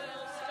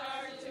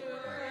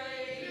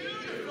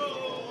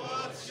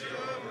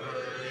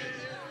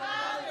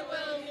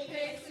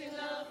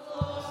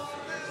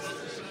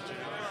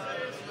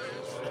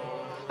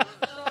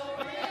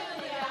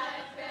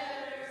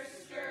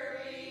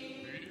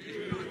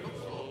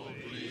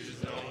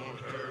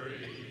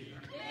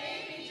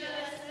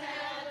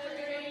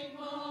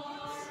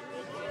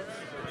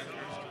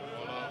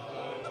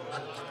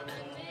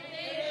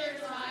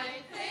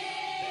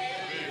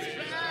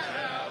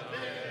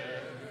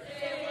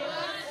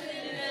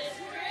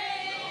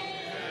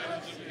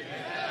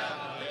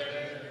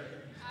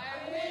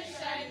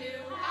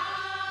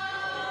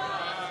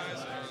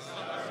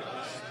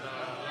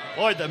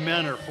 Boy, the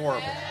men are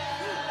horrible.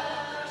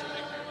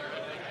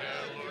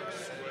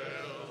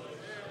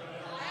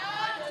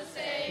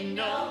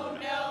 No.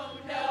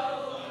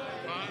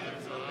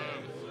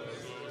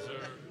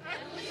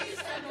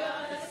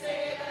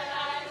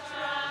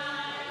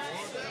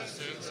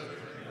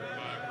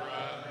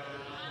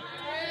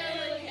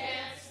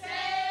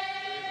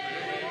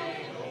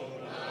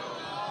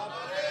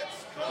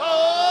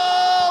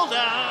 Cold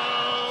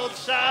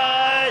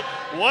outside.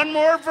 One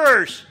more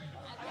verse.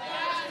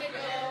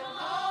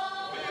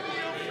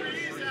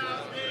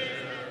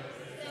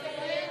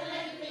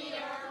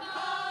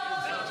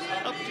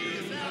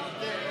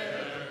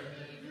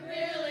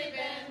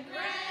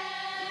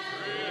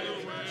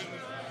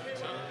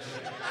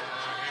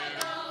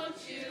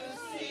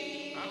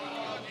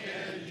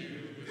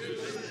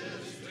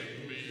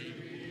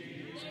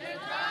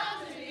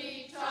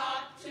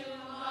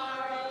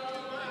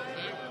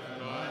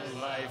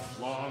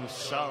 Lifelong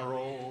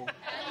sorrow.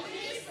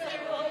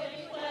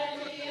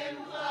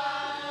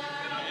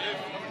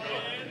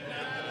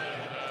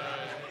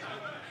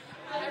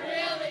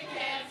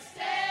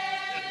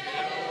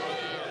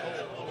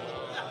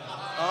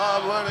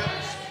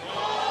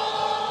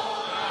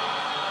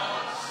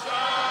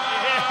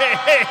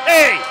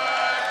 Hey.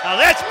 Now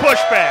that's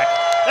pushback.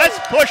 That's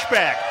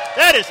pushback.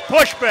 That is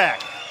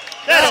pushback.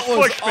 That is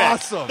was pushback.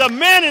 awesome. The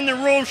men in the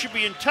room should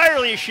be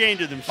entirely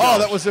ashamed of themselves. Oh,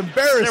 that was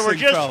embarrassing, They were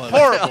just fellas.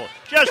 horrible.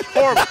 Just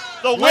horrible.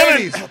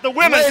 Ladies, the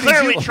women ladies,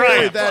 clearly you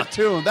tried. heard that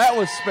tune. That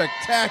was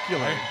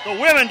spectacular. The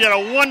women did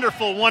a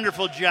wonderful,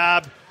 wonderful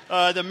job.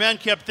 The men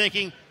kept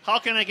thinking, How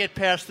can I get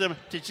past them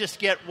to just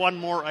get one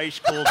more ice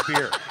cold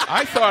beer?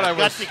 I thought I Got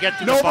was. to get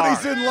to the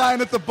Nobody's bar. in line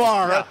at the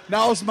bar. Yeah.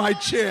 Now's my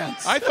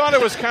chance. I thought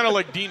it was kind of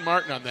like Dean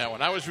Martin on that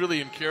one. I was really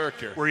in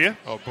character. Were you?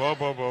 Oh,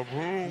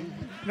 boom.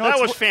 No, That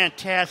it's was what-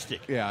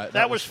 fantastic. Yeah,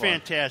 that was fun.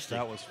 fantastic.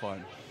 That was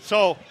fun.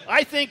 So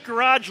I think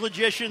Garage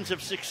Logicians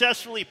have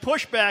successfully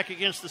pushed back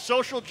against the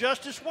social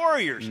justice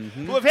warriors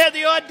who have had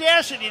the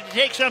audacity to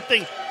take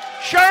something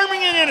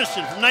charming and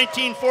innocent from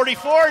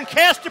 1944 and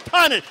cast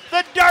upon it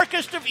the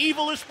darkest of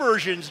evil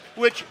aspersions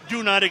which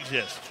do not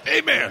exist.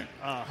 Amen.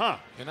 Uh-huh.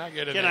 Can I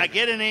get an Can amen? I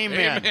get an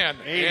amen? Amen.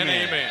 And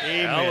amen.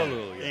 Amen.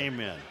 Hallelujah.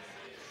 Amen.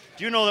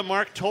 Do you know that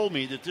Mark told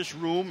me that this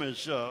room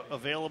is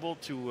available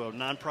to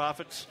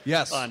nonprofits?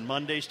 Yes. On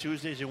Mondays,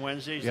 Tuesdays, and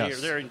Wednesdays. Yes.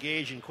 They're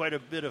engaged in quite a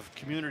bit of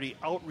community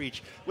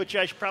outreach, which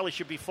I probably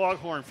should be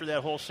foghorn for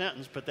that whole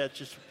sentence, but that's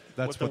just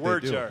That's what the they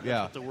words do. are.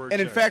 Yeah. That's what the words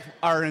and in are. fact,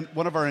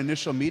 one of our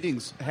initial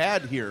meetings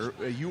had here,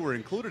 you were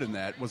included in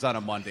that, was on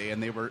a Monday,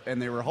 and they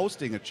were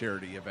hosting a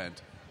charity event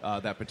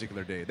that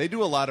particular day. They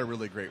do a lot of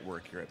really great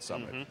work here at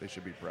Summit. Mm-hmm. They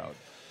should be proud.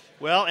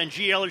 Well, and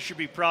GLers should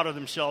be proud of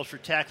themselves for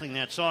tackling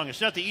that song.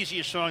 It's not the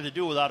easiest song to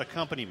do without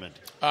accompaniment.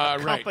 Right.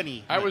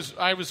 Accompaniment.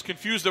 I was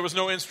confused. There was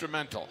no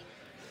instrumental.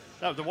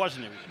 No, there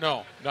wasn't any.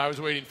 No, I was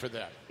waiting for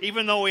that.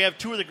 Even though we have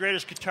two of the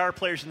greatest guitar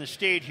players in the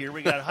state here,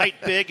 we got Height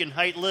Big and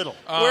Height Little.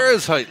 Where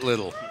is Height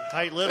Little?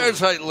 Height Little. There's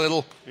Height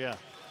Little. Yeah.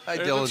 Hi,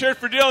 Let's Dylan. hear it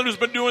for Dylan, who's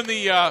been doing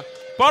the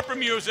bumper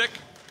music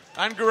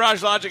on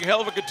Garage Logic.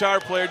 Hell of a guitar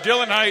player.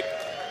 Dylan Height.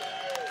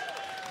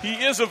 He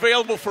is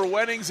available for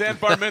weddings and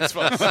bar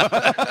mitzvahs.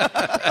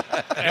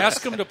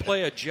 Ask him to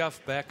play a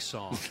Jeff Beck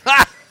song.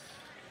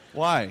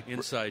 Why?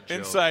 Inside joke.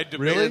 Inside debate.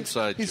 Really?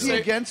 Inside Is joke. he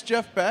against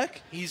Jeff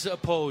Beck? He's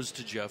opposed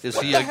to Jeff Is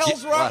Beck. he What the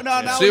hell's wrong?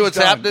 No, now See he's what's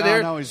done. happening No,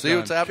 here? now he's See done.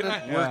 what's happening?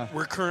 Yeah.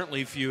 We're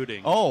currently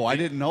feuding. Oh, I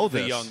didn't know The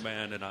this. young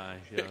man and I.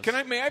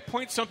 Yes. May I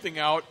point something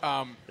out?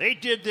 They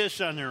did this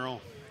on their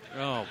own.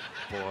 Oh,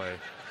 boy.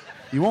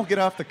 You won't get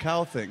off the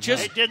cow thing. They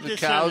Just did the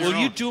this cows- on their Will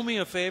you own. do me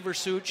a favor,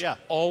 Such? Yeah.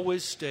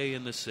 Always stay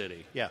in the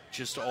city. Yeah.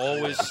 Just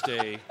always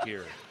stay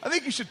here. I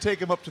think you should take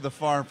him up to the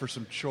farm for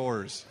some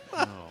chores.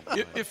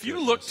 If you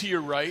look to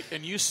your right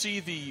and you see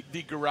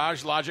the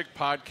Garage Logic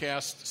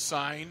podcast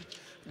sign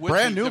with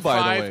Brand new, the by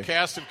the five way.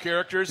 cast of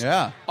characters,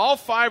 Yeah. all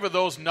five of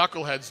those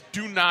knuckleheads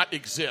do not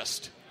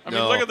exist. I mean,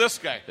 No. look at this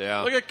guy. Yeah.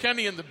 Look at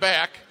Kenny in the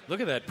back.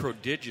 Look at that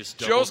prodigious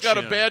double Joe's got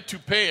a chin. bad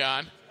toupee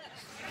on.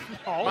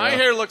 My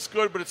hair looks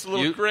good, but it's a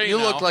little You, gray you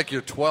now. look like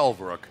you're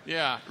 12, Rook.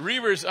 Yeah,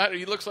 Reavers.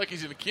 He looks like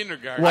he's in a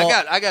kindergarten. Well,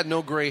 I got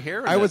no gray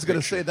hair. In I that was going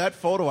to picture. say that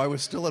photo, I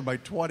was still in my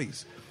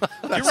 20s.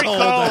 That's You how old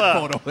recall, that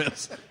photo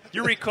is.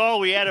 You recall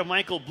we added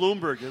Michael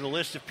Bloomberg to the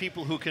list of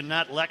people who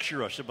cannot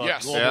lecture us about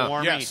Yes. global Yeah.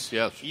 warming.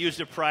 Yes. He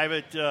used a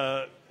private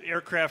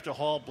aircraft to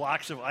haul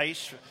blocks of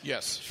ice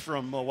Yes,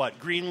 from,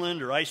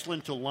 Greenland or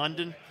Iceland to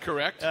London.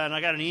 correct. And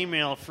I got an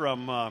email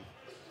from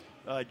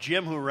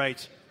Jim who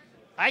writes,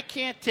 I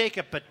can't take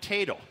a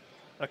potato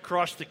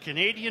across the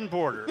Canadian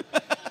border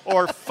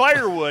or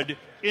firewood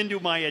into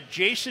my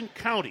adjacent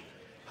county.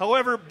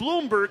 However,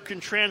 Bloomberg can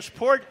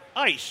transport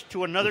ice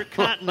to another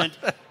continent.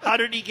 How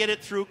did he get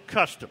it through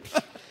customs?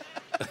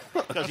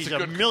 Because he's a a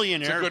good-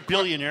 millionaire, it's a good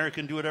billionaire,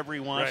 can do whatever he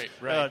wants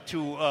Right.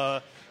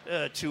 to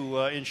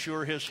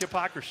ensure his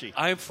hypocrisy.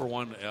 I, for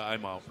one,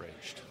 I'm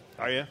outraged.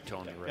 Are you?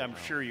 Tony, right I'm now.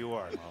 sure you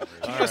are.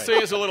 You just say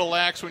is a little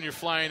lax when you're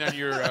flying on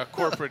your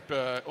corporate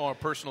or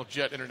personal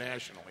jet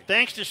internationally.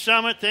 Thanks to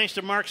Summit, thanks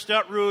to Mark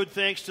Stutrud,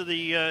 thanks to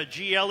the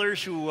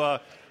GLers who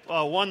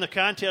won the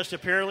contest.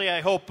 Apparently,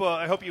 I hope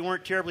you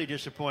weren't terribly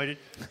disappointed.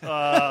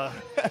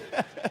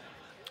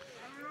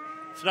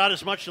 It's not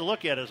as much to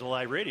look at as a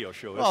live radio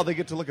show. Is Well, it? they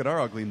get to look at our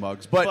ugly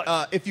mugs. But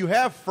But- if you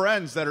have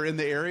friends that are in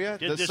the area,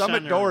 Did the this Summit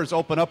on their doors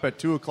open up at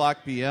 2 o'clock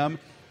p.m.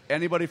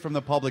 Anybody from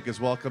the public is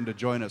welcome to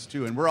join us,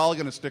 too. And we're all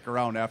going to stick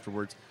around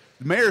afterwards.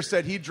 The mayor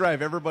said he'd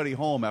drive everybody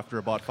home after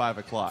about 5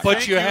 o'clock. But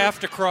Thank you you. have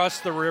to cross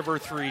the river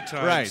 3 times.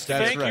 Right, to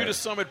that's Thank you right. to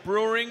Summit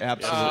Brewing.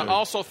 Absolutely.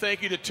 Also,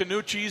 thank you to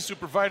Tanucci's, who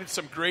provided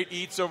some great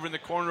eats over in the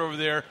corner over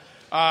there.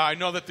 I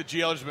know that the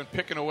GLers have been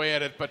picking away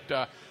at it,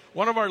 but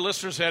one of our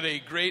listeners had a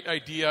great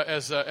idea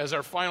as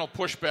our final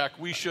pushback.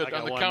 We should, I got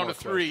on the one count more of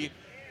three,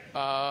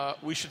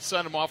 we should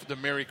send them off with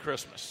a Merry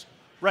Christmas.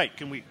 Right.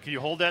 Can you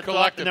hold that thought?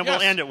 Collective, And then yes.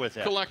 we'll end it with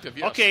that. Collective,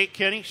 yes. Okay,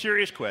 Kenny,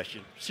 serious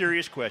question,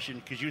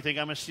 because you think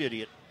I'm a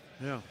idiot.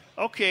 Yeah.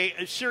 Okay,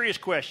 a serious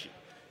question.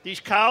 These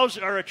cows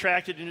are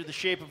attracted into the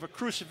shape of a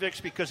crucifix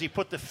because he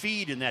put the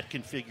feed in that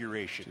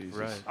configuration.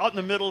 Right. Out in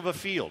the middle of a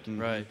field.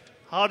 Right.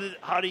 How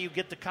do you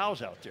get the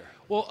cows out there?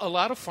 Well, a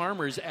lot of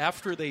farmers,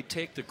 after they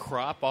take the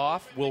crop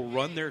off, will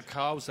run their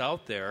cows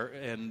out there,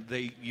 and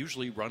they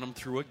usually run them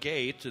through a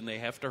gate, and they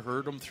have to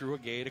herd them through a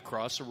gate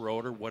across a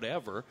road or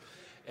whatever.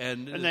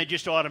 And they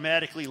just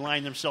automatically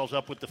line themselves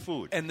up with the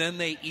food. and then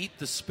they eat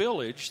the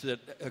spillage that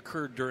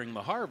occurred during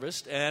the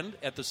harvest, and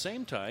at the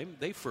same time,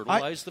 they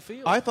fertilize the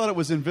field. I thought it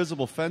was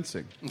invisible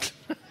fencing.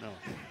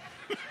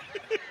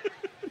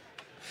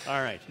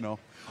 All right. No.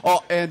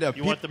 Oh, and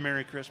You want the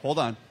Merry Christmas? Hold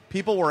on.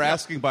 People were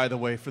asking, by the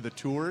way, for the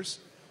tours.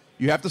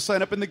 You have to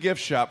sign up in the gift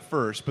shop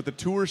first, but the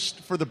tours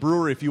for the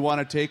brewery, if you want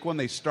to take one,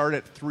 they start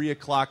at 3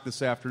 o'clock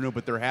this afternoon,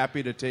 but they're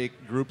happy to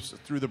take groups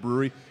through the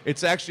brewery.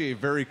 It's actually a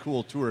very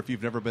cool tour if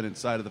you've never been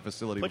inside of the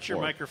facility Put before.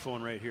 your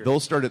microphone right here.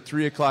 Those start at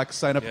 3 o'clock.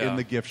 Sign up Yeah. in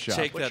the gift shop.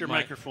 Take Put that your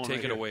microphone Take right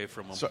it here. away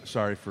from them.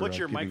 Sorry for Put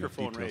your giving the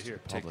microphone right details to here.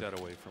 the Take public. that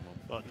away from them.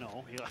 Well,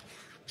 no. Yeah.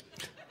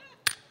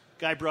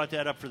 Guy brought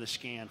that up for the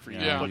scan for you.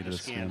 Yeah, Put I in needed the a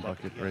scan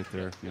bucket Yeah. right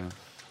there. Yeah.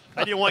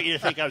 I didn't want you to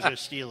think I was going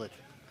to steal it.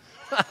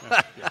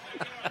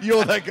 You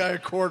owe that guy a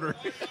quarter.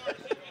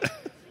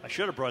 I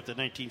should have brought the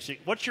 1960.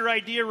 What's your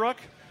idea,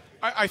 Ruck?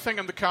 I think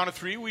on the count of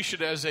three, we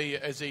should, as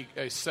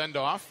a send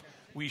off,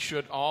 we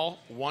should all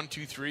 1,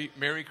 2, 3,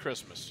 Merry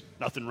Christmas.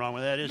 Nothing wrong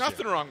with that, is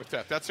Nothing there? wrong with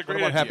that. That's a What great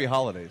about idea. Happy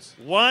Holidays?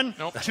 1,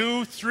 Nope.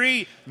 2,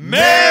 3,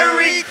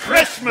 Merry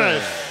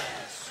Christmas!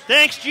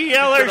 Thanks,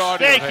 GLers. Good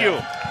audio Thank there.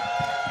 you.